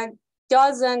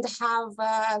doesn't have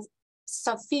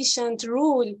sufficient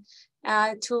rule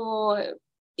to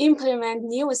implement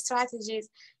new strategies,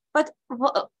 but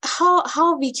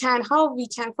how we can,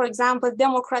 for example,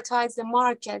 democratize the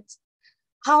market,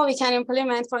 how we can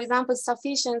implement, for example,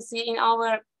 sufficiency in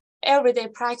our everyday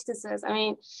practices. I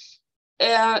mean,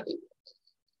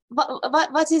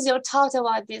 what is your thought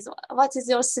about this? What is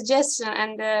your suggestion,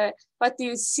 and what do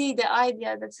you see the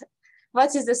idea that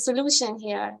what is the solution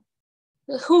here?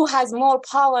 Who has more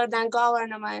power than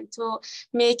government to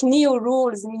make new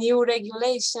rules, new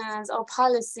regulations or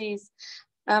policies?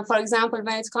 For example,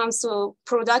 when it comes to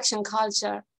production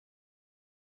culture.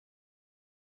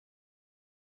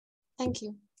 Thank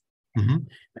you. Mm-hmm.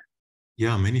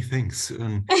 Yeah, many thanks.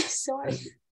 Sorry.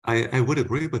 I would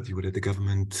agree with you that the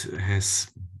government has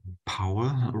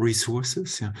power,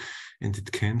 resources, yeah, and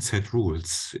it can set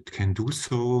rules. It can do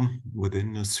so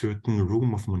within a certain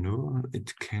room of maneuver.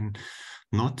 It can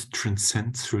not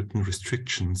transcend certain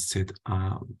restrictions that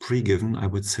are pre-given, I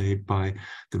would say, by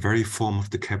the very form of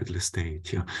the capitalist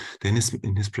state. Yeah, Dennis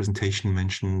in his presentation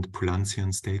mentioned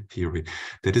Poulansian state theory.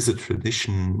 That is a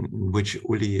tradition in which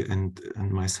Uli and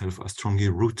myself are strongly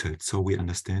rooted. So we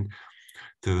understand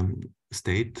the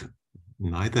state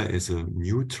neither as a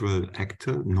neutral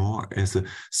actor nor as a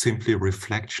simply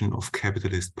reflection of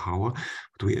capitalist power,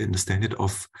 but we understand it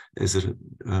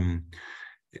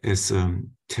as a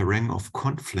terrain of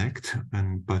conflict,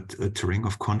 but a terrain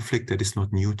of conflict that is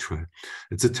not neutral.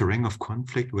 It's a terrain of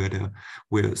conflict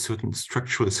where certain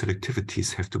structural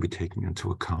selectivities have to be taken into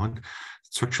account,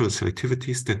 structural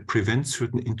selectivities that prevent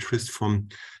certain interests from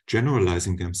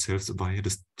generalizing themselves via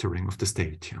the terrain of the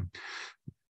state. Yeah.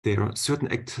 There are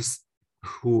certain actors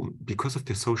who, because of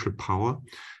their social power,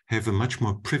 have a much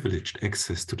more privileged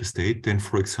access to the state than,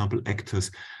 for example, actors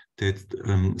that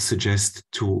suggest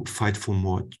to fight for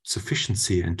more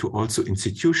sufficiency and to also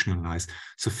institutionalize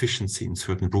sufficiency in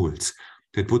certain rules.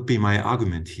 That would be my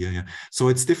argument here. Yeah. So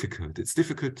it's difficult. It's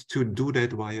difficult to do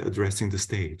that while addressing the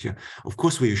state. Yeah. Of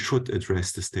course, we should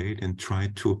address the state and try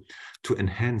to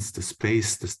enhance the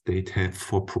space the state has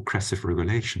for progressive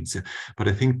regulations. Yeah. But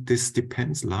I think this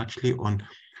depends largely on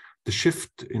the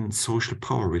shift in social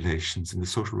power relations, in the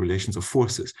social relations of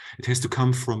forces. It has to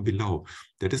come from below.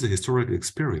 That is a historical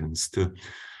experience. The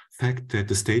fact that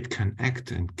the state can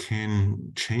act and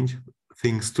can change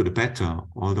things to the better,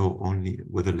 although only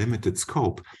with a limited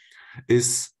scope,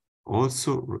 has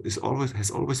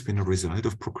always been a result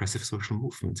of progressive social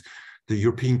movements. The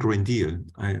European Green Deal,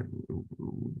 I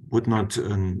would not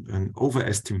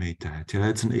overestimate that. Yeah,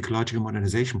 it's an ecological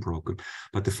modernization program,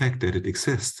 but the fact that it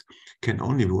exists can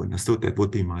only be understood. That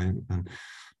would be my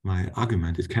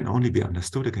argument. It can only be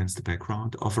understood against the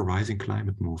background of a rising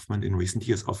climate movement in recent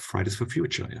years of Fridays for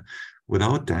Future. Yeah.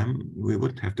 Without them, we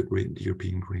wouldn't have the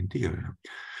European Green Deal. Yeah.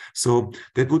 So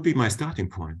that would be my starting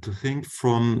point, to think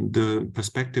from the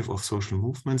perspective of social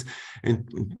movements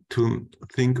and to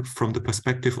think from the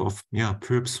perspective of,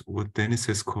 perhaps what Dennis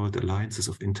has called alliances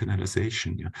of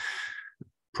internalization. Yeah.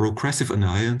 Progressive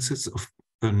alliances of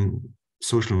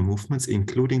social movements,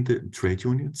 including the trade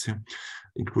unions,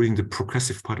 including the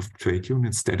progressive part of trade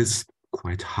unions. That is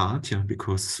quite hard,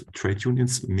 because trade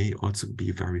unions may also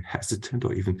be very hesitant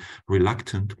or even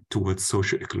reluctant towards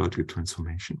social ecological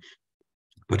transformation.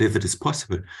 But if it is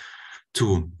possible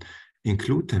to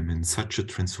include them in such a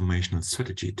transformational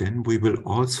strategy, then we will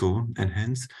also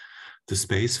enhance the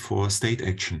space for state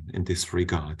action in this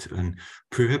regard. And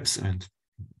perhaps, and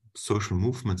social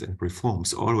movements and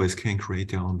reforms always can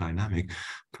create their own dynamic,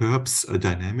 perhaps a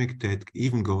dynamic that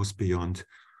even goes beyond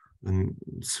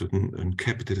certain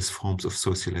capitalist forms of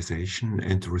socialization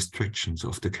and the restrictions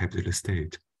of the capitalist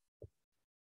state.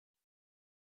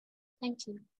 Thank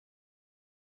you.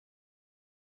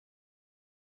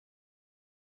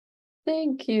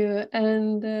 Thank you.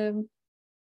 And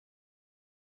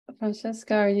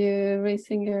Francesca, are you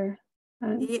raising your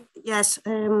hand? Yes.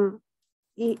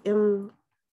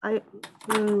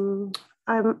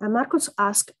 Markus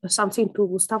asked something to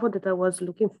Gustavo that I was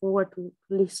looking forward to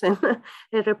listen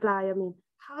and reply. I mean,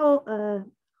 how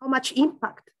much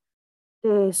impact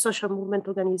the social movement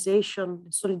organization,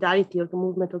 the solidarity of the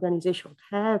movement organization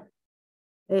have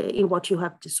in what you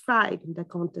have described, in the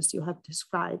context you have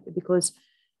described? Because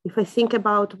if I think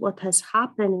about what has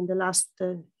happened in the last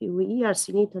few years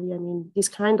in Italy, I mean, this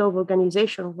kind of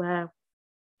organization where,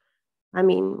 I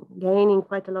mean, gaining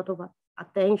quite a lot of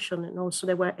attention, and also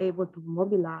they were able to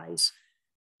mobilize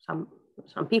some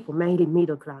people, mainly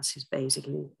middle classes,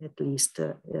 basically, at least,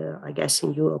 I guess,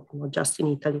 in Europe, not just in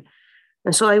Italy.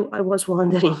 And so I was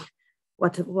wondering,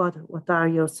 what are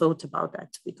your thoughts about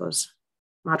that? Because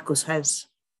Markus has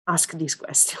asked this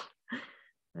question.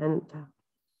 And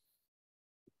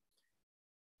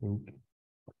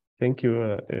thank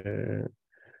you.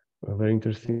 A very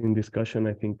interesting discussion,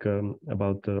 I think,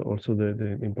 about also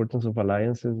the importance of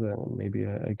alliances. Maybe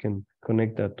I can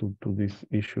connect that to this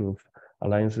issue of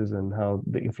alliances and how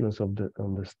the influence of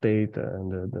on the state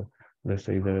and let's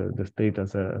say the state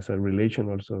as a relation,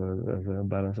 also as a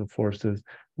balance of forces,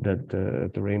 that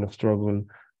the reign of struggle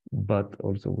but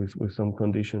also with some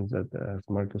conditions that, as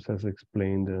Markus has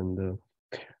explained. And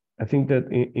I think that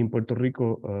in Puerto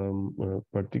Rico,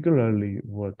 particularly,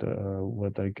 what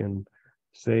I can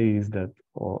say is that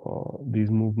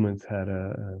these movements had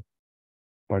a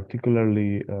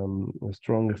particularly a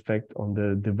strong effect on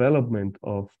the development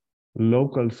of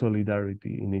local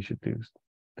solidarity initiatives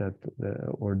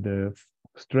or the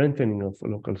strengthening of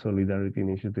local solidarity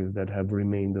initiatives that have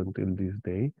remained until this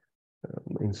day.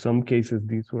 In some cases,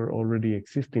 these were already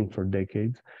existing for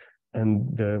decades,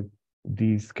 and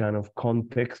these kind of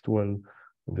contextual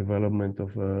development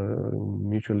of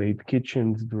mutual aid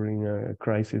kitchens during a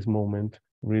crisis moment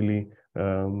really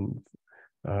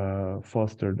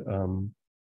fostered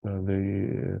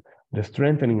the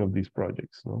strengthening of these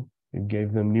projects. No, it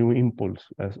gave them new impulse,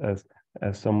 as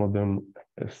some of them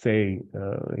say,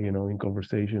 in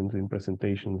conversations, in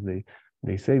presentations,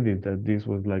 they say that this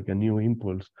was like a new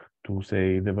impulse to,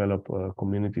 say, develop a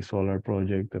community solar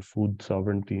project, a food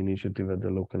sovereignty initiative at the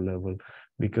local level,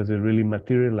 because it really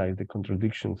materialized the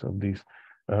contradictions of this.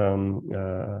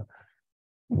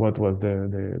 What was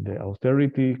the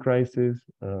austerity crisis,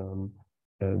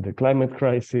 the climate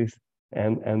crisis,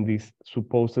 and these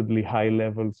supposedly high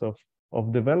levels of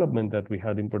development that we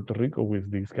had in Puerto Rico, with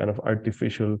these kind of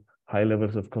artificial high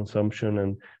levels of consumption,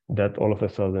 and that all of a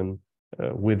sudden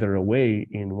wither away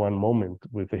in one moment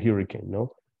with a hurricane.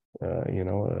 No,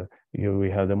 we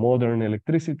had a modern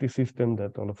electricity system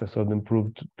that all of a sudden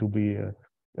proved to be a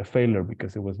failure,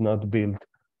 because it was not built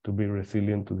to be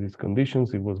resilient to these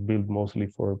conditions. It was built mostly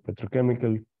for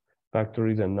petrochemical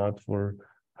factories and not for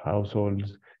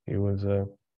households. It was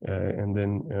and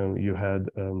then you had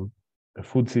a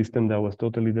food system that was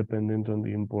totally dependent on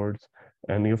the imports.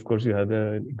 And of course, you had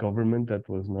a government that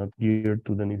was not geared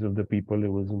to the needs of the people.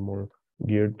 It was more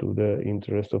geared to the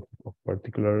interest of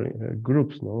particular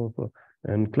groups, no,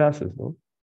 and classes, no.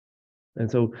 And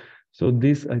so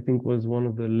this, I think, was one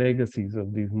of the legacies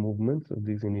of these movements, of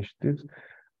these initiatives.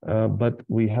 But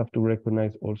we have to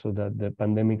recognize also that the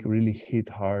pandemic really hit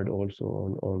hard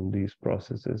also on these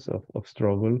processes of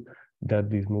struggle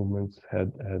that these movements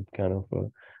had kind of,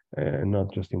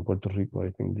 not just in Puerto Rico.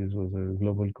 I think this was a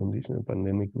global condition. The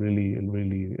pandemic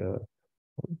really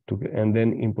took it. And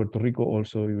then in Puerto Rico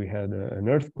also, we had an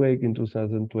earthquake in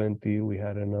 2020. We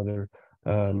had another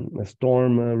a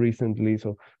storm recently.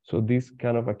 So this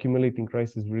kind of accumulating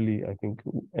crisis really, I think,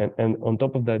 and on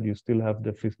top of that, you still have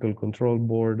the fiscal control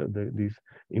board, this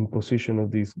imposition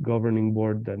of this governing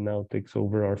board that now takes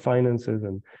over our finances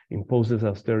and imposes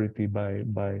austerity by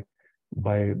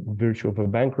virtue of a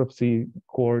bankruptcy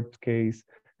court case.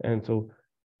 And so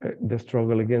the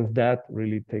struggle against that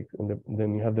really takes, and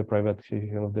then you have the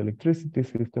privatization of the electricity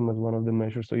system as one of the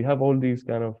measures. So you have all these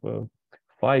kind of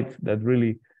fights that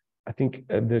really, I think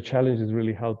the challenge is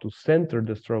really how to center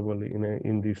the struggle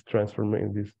in this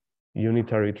transformation, this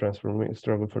unitary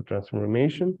struggle for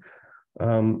transformation.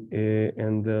 I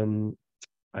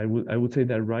would say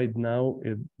that right now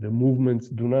the movements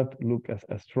do not look as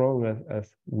strong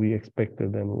as we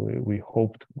expected, and we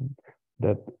hoped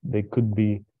that they could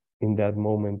be in that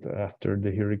moment after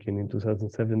the hurricane in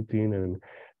 2017, and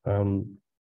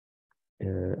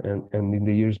in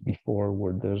the years before,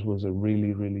 where there was a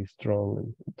really strong,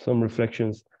 and some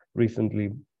reflections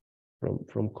recently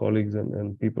from colleagues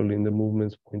and people in the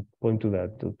movements point to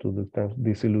that, to the kind of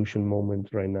disillusion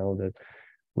moment right now, that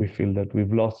we feel that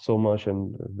we've lost so much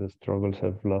and the struggles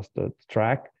have lost the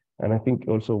track. And I think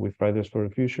also with Fridays for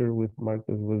the Future, with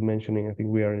Markus was mentioning, I think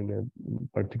we are in a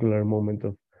particular moment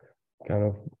of kind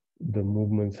of the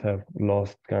movements have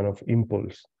lost kind of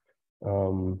impulse.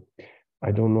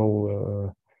 I don't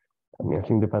know, I mean, I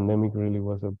think the pandemic really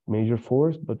was a major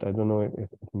force, but I don't know if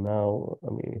now, I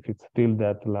mean, if it's still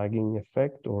that lagging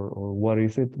effect or what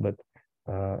is it, but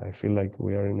I feel like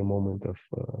we are in a moment of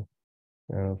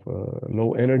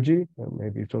low energy.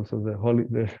 Maybe it's also the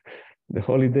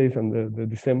holidays and the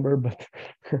December, but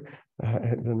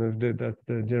I don't know if that's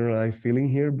the general feeling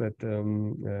here, but I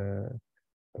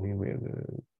mean,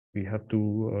 we have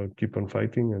to keep on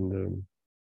fighting and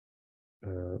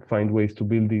find ways to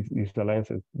build these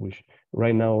alliances, which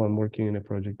right now I'm working in a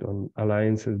project on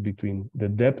alliances between the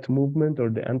debt movement or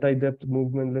the anti-debt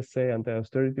movement, let's say,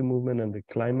 anti-austerity movement, and the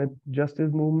climate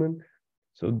justice movement.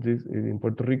 So this in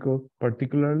Puerto Rico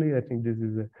particularly, I think this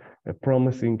is a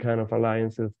promising kind of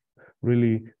alliances,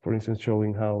 really, for instance,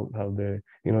 showing how the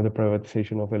the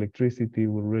privatization of electricity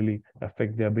will really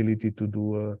affect the ability to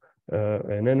do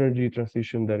an energy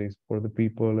transition that is for the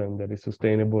people and that is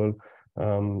sustainable.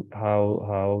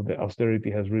 How the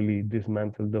austerity has really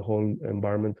dismantled the whole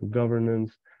environmental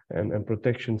governance and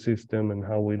protection system, and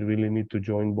how we really need to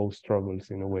join both struggles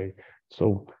in a way.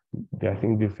 So I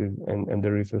think this is, and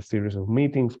there is a series of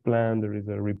meetings planned. There is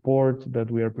a report that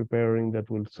we are preparing that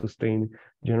will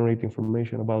generate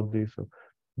information about this. So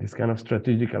these kind of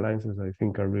strategic alliances, I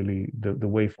think, are really the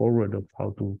way forward of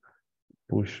how to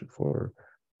push for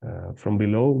from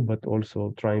below, but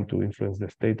also trying to influence the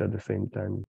state at the same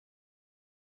time.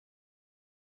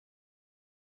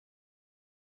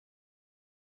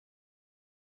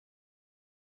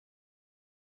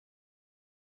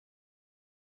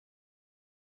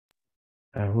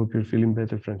 I hope you're feeling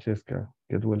better, Francesca.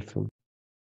 Get well soon.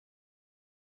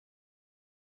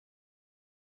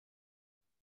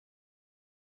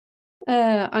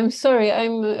 I'm sorry,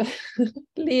 I'm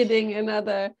leading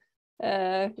another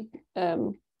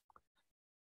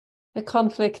a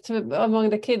conflict among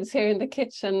the kids here in the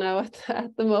kitchen now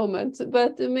at the moment.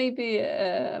 But maybe,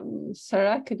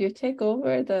 Sarah, could you take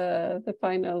over the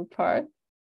final part?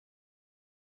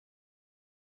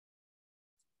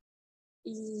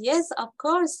 Yes, of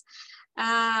course.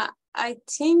 I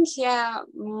think, yeah,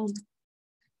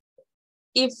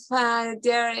 if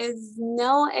there is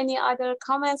no any other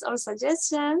comments or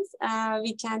suggestions,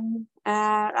 we can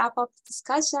wrap up the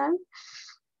discussion.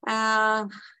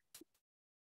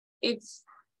 If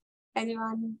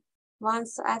anyone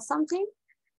wants to add something,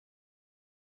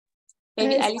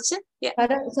 maybe Alicia. Yeah.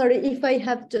 Sorry, if I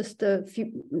have just a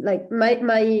few, like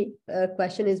my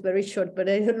question is very short, but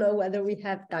I don't know whether we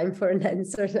have time for an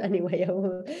answer. Anyway, I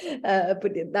will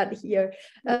put that here.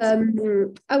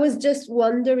 I was just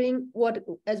wondering what,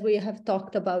 as we have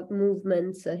talked about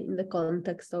movements in the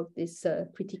context of this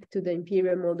critique to the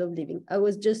imperial mode of living, I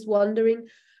was just wondering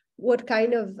what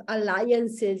kind of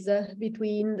alliances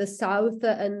between the South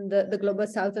and the global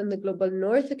South and the global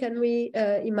North can we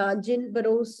imagine, but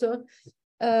also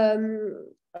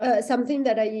something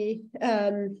that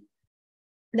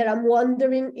I'm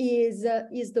wondering is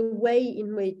the way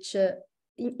in which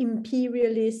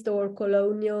imperialist or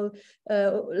colonial,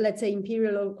 let's say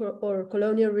imperial or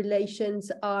colonial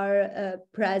relations are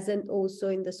present also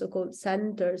in the so-called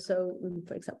center. So,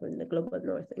 for example, in the global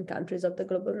North, in countries of the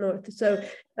global North. So,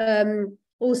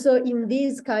 also in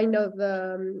this kind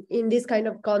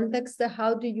of context,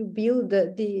 how do you build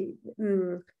the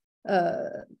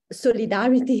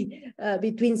solidarity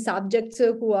between subjects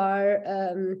who are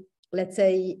let's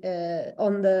say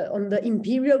on the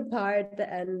imperial part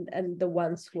and the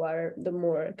ones who are the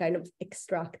more kind of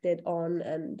extracted on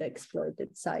and the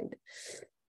exploited side?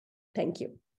 Thank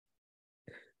you.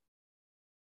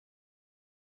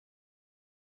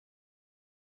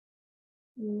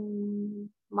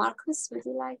 Markus, would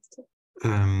you like to?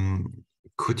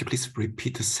 Could you please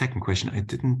repeat the second question? I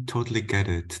didn't totally get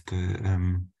it.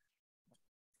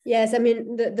 Yes, I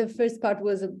mean, the first part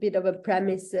was a bit of a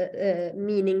premise,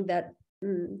 meaning that,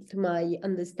 to my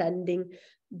understanding,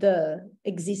 the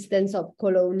existence of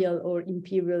colonial or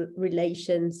imperial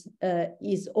relations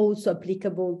is also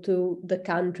applicable to the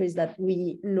countries that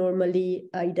we normally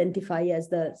identify as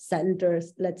the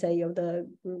centers, let's say, of the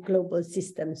global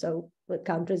system. So the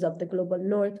countries of the global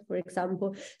North, for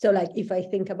example. So like if I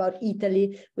think about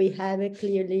Italy, we have a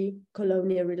clearly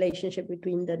colonial relationship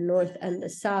between the North and the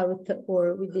South,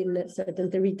 or within certain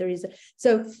territories.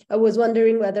 So I was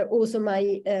wondering whether also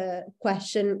my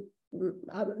question,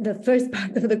 the first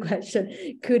part of the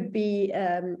question, could be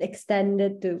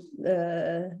extended to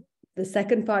the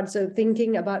second part. So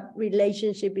thinking about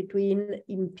relationship between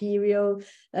imperial,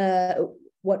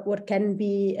 what can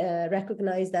be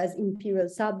recognized as imperial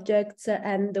subjects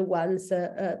and the ones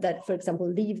that, for example,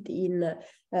 lived in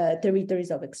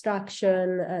territories of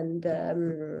extraction and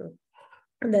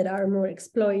that are more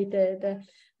exploited,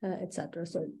 etc.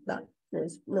 So that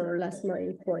is more or less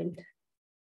my point.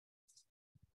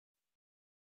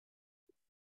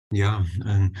 Yeah,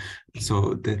 and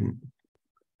so then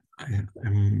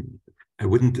I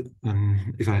wouldn't,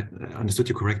 if I understood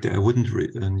you correctly, I wouldn't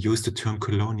use the term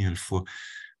colonial for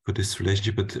this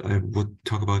relationship, but I would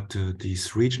talk about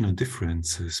these regional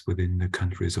differences within the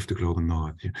countries of the global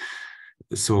North. Yeah.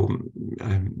 So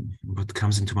what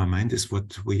comes into my mind is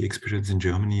what we experience in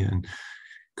Germany and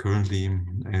currently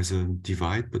as a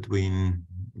divide between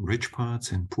rich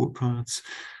parts and poor parts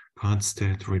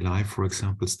that rely, for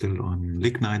example, still on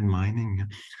lignite mining.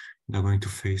 They're going to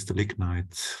face the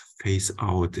lignite phase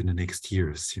out in the next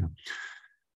years. Yeah.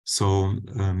 So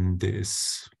there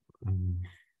is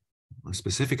a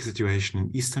specific situation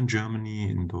in Eastern Germany,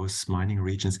 in those mining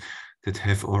regions that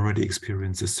have already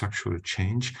experienced a structural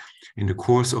change in the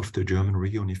course of the German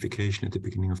reunification at the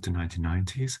beginning of the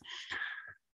 1990s,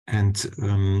 and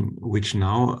which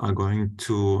now are going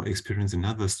to experience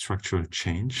another structural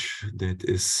change that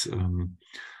is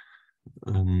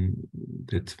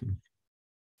that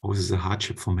poses a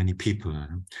hardship for many people.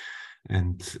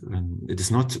 And it is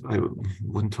not, I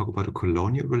wouldn't talk about a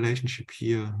colonial relationship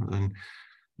here,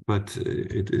 but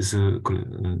it is a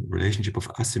relationship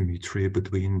of asymmetry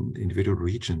between individual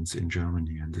regions in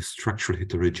Germany and the structural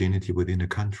heterogeneity within a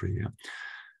country. Yeah.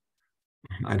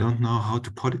 I don't know how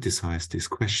to politicize these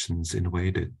questions in a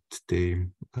way that they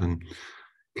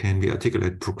can be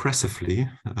articulated progressively,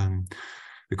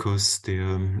 because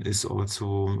there is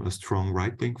also a strong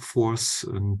right-wing force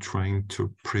trying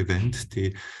to prevent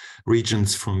the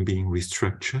regions from being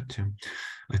restructured. Yeah.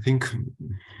 I think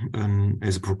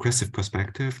as a progressive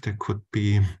perspective, there could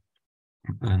be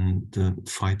the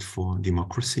fight for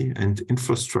democracy and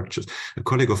infrastructures. A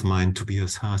colleague of mine,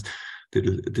 Tobias Haas,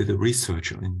 did a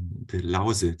research in the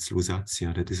Lausitz,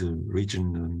 Lusatia, that is a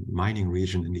region, a mining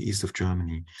region in the east of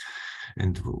Germany.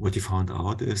 And what he found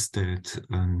out is that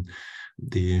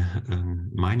the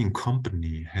mining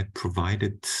company had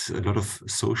provided a lot of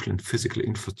social and physical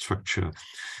infrastructure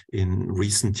in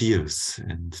recent years.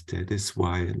 And that is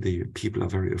why the people are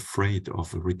very afraid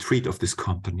of a retreat of this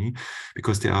company,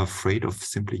 because they are afraid of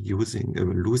simply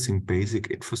losing basic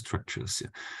infrastructures.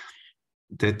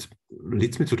 That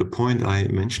leads me to the point I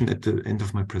mentioned at the end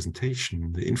of my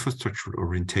presentation, the infrastructural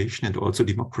orientation and also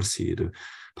democracy, the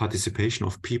participation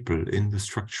of people in the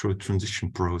structural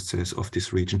transition process of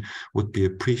this region would be a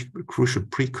crucial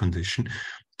precondition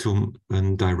to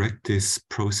direct this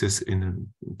process in a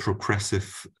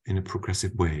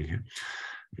progressive way.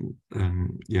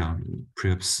 Yeah,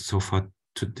 perhaps so far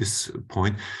to this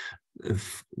point.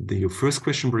 The first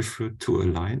question referred to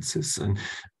alliances, and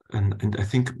I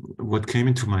think what came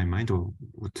into my mind, or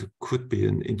what could be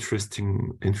an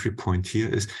interesting entry point here,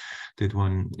 is that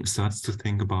one starts to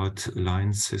think about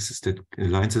alliances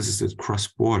that cross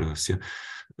borders. Yeah,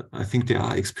 I think there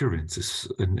are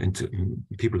experiences, and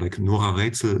people like Nora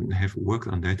Rätzel have worked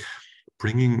on that,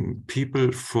 bringing people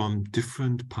from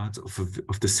different parts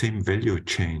of the same value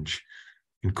chain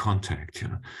in contact.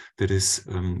 Yeah, that is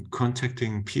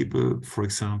contacting people, for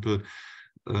example,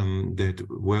 that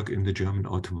work in the German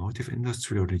automotive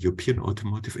industry or the European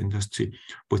automotive industry,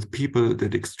 with people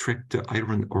that extract the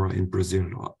iron ore in Brazil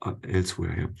or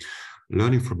elsewhere. Yeah.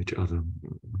 Learning from each other,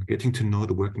 getting to know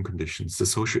the working conditions, the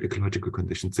socio-ecological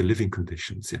conditions, the living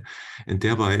conditions, yeah, and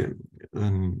thereby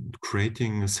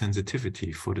creating a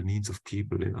sensitivity for the needs of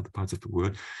people in other parts of the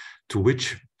world, to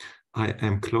which I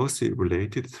am closely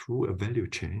related through a value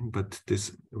chain, but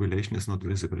this relation is not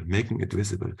visible, making it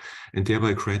visible, and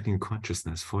thereby creating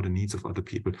consciousness for the needs of other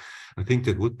people. I think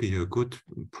that would be a good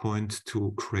point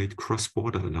to create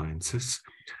cross-border alliances,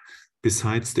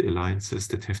 besides the alliances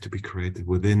that have to be created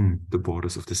within the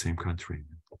borders of the same country.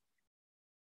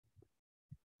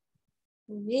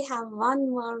 We have one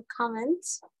more comment.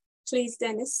 Please,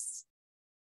 Dennis.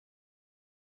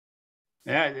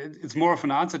 Yeah, it's more of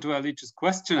an answer to Alice's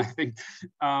question, I think.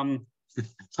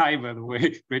 Hi, by the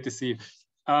way, great to see you.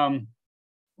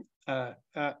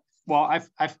 Well,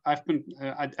 I've been,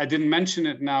 I didn't mention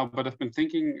it now, but I've been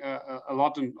thinking a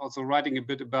lot and also writing a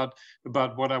bit about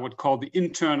what I would call the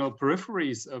internal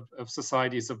peripheries of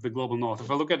societies of the global north. If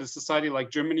I look at a society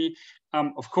like Germany,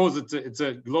 of course, it's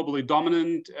a globally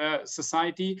dominant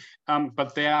society,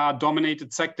 but there are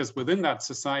dominated sectors within that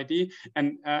society.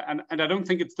 And I don't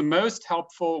think it's the most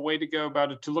helpful way to go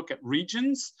about it to look at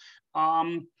regions.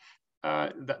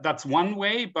 That's one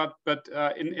way, but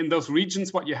in those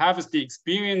regions, what you have is the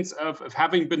experience of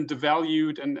having been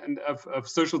devalued and of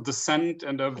social dissent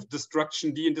and of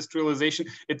destruction, deindustrialization.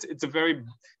 It's a very,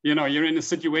 you're in a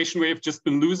situation where you've just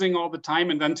been losing all the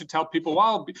time, and then to tell people,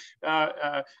 wow,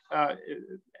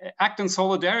 act in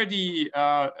solidarity,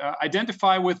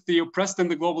 identify with the oppressed in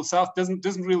the global south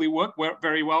doesn't really work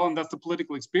very well, and that's the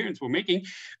political experience we're making.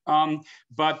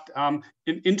 But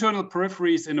in internal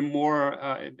peripheries, in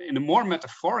a more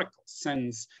metaphorical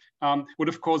sense, would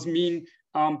of course mean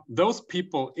those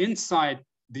people inside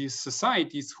these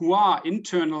societies who are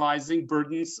internalizing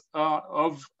burdens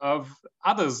of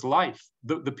others' life,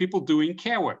 the people doing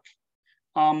care work.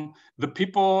 The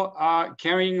people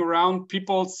carrying around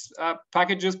people's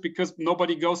packages because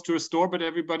nobody goes to a store, but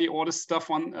everybody orders stuff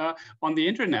on the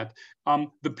internet.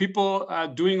 The people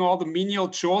doing all the menial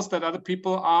chores that other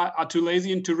people are too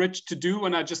lazy and too rich to do,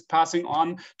 and are just passing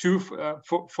on to,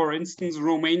 for instance,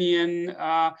 Romanian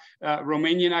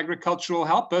agricultural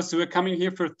helpers who are coming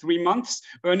here for 3 months,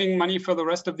 earning money for the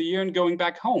rest of the year and going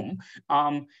back home.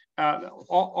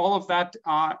 All of that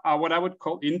are what I would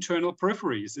call internal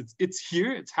peripheries. It's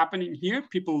here, it's happening here,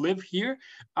 people live here,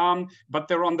 but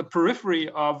they're on the periphery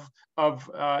of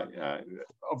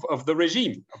the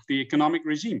regime, of the economic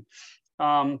regime,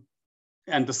 and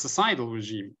the societal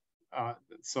regime.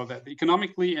 so that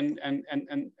economically and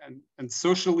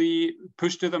socially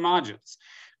pushed to the margins.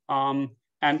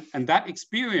 And that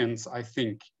experience, I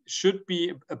think, should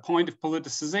be a point of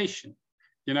politicization.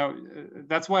 You know,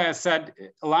 that's why I said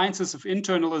alliances of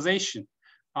internalization,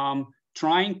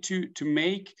 trying to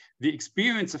make the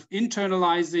experience of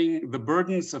internalizing the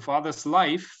burdens of others'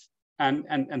 life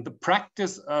and the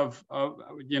practice of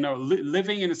you know,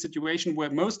 living in a situation where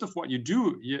most of what you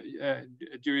do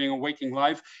during a waking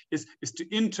life is to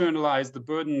internalize the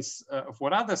burdens of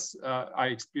what others are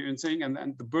experiencing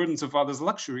and the burdens of others'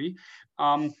 luxury.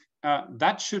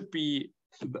 That should be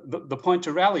the point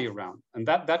to rally around, and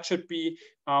that should be,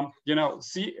 you know,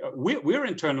 see, we're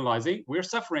internalizing, we're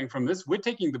suffering from this, we're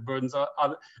taking the burdens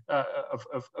of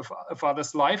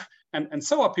others' life, and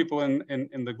so are people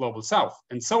in the global south,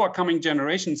 and so are coming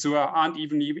generations who aren't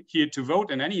even here to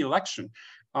vote in any election.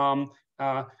 And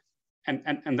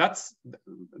that's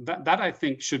that I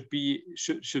think should be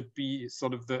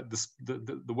sort of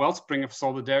the wellspring of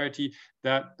solidarity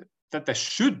that there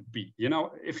should be. You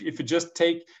know, if you just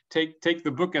take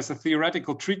the book as a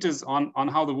theoretical treatise on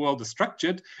how the world is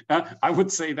structured, I would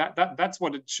say that's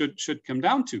what it should come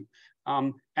down to.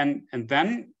 And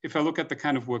then if I look at the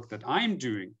kind of work that I'm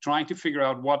doing, trying to figure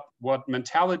out what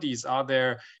mentalities are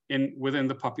there within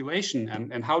the population,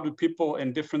 and how do people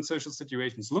in different social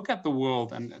situations look at the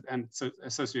world and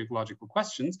socio-ecological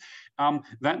questions,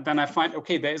 then I find,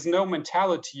 okay, there is no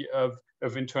mentality of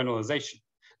internalization.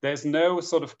 There's no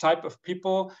sort of type of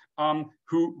people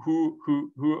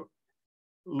who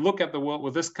look at the world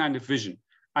with this kind of vision.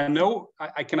 I know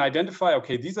I can identify,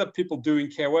 okay, these are people doing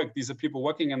care work. These are people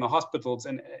working in the hospitals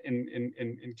and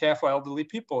in care for elderly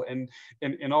people and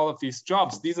in all of these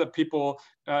jobs. These are people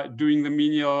doing the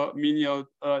menial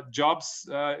jobs,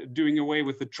 doing away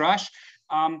with the trash.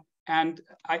 And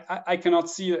I cannot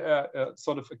see a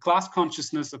sort of a class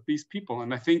consciousness of these people.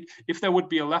 And I think if there would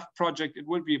be a left project, it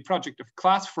would be a project of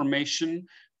class formation,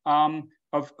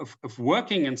 of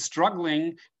working and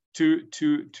struggling to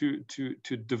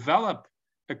develop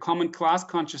a common class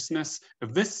consciousness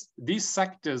of these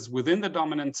sectors within the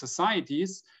dominant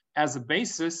societies as a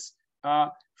basis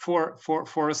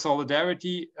for a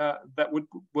solidarity that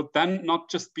would then not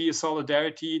just be a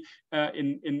solidarity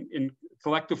in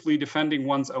collectively defending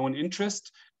one's own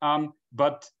interest,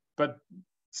 but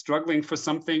struggling for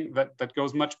something that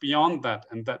goes much beyond that,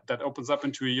 and that opens up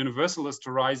into a universalist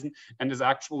horizon and is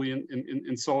actually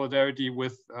in solidarity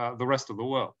with the rest of the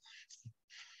world.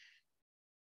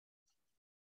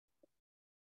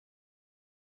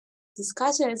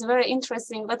 Discussion is very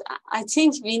interesting, but I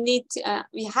think we need to,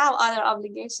 we have other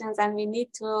obligations and we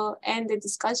need to end the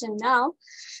discussion now.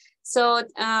 So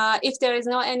if there is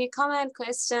no any comment,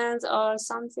 questions or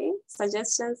something,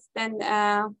 suggestions, then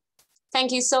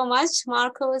thank you so much,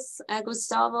 Markus,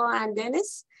 Gustavo and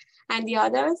Dennis and the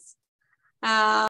others.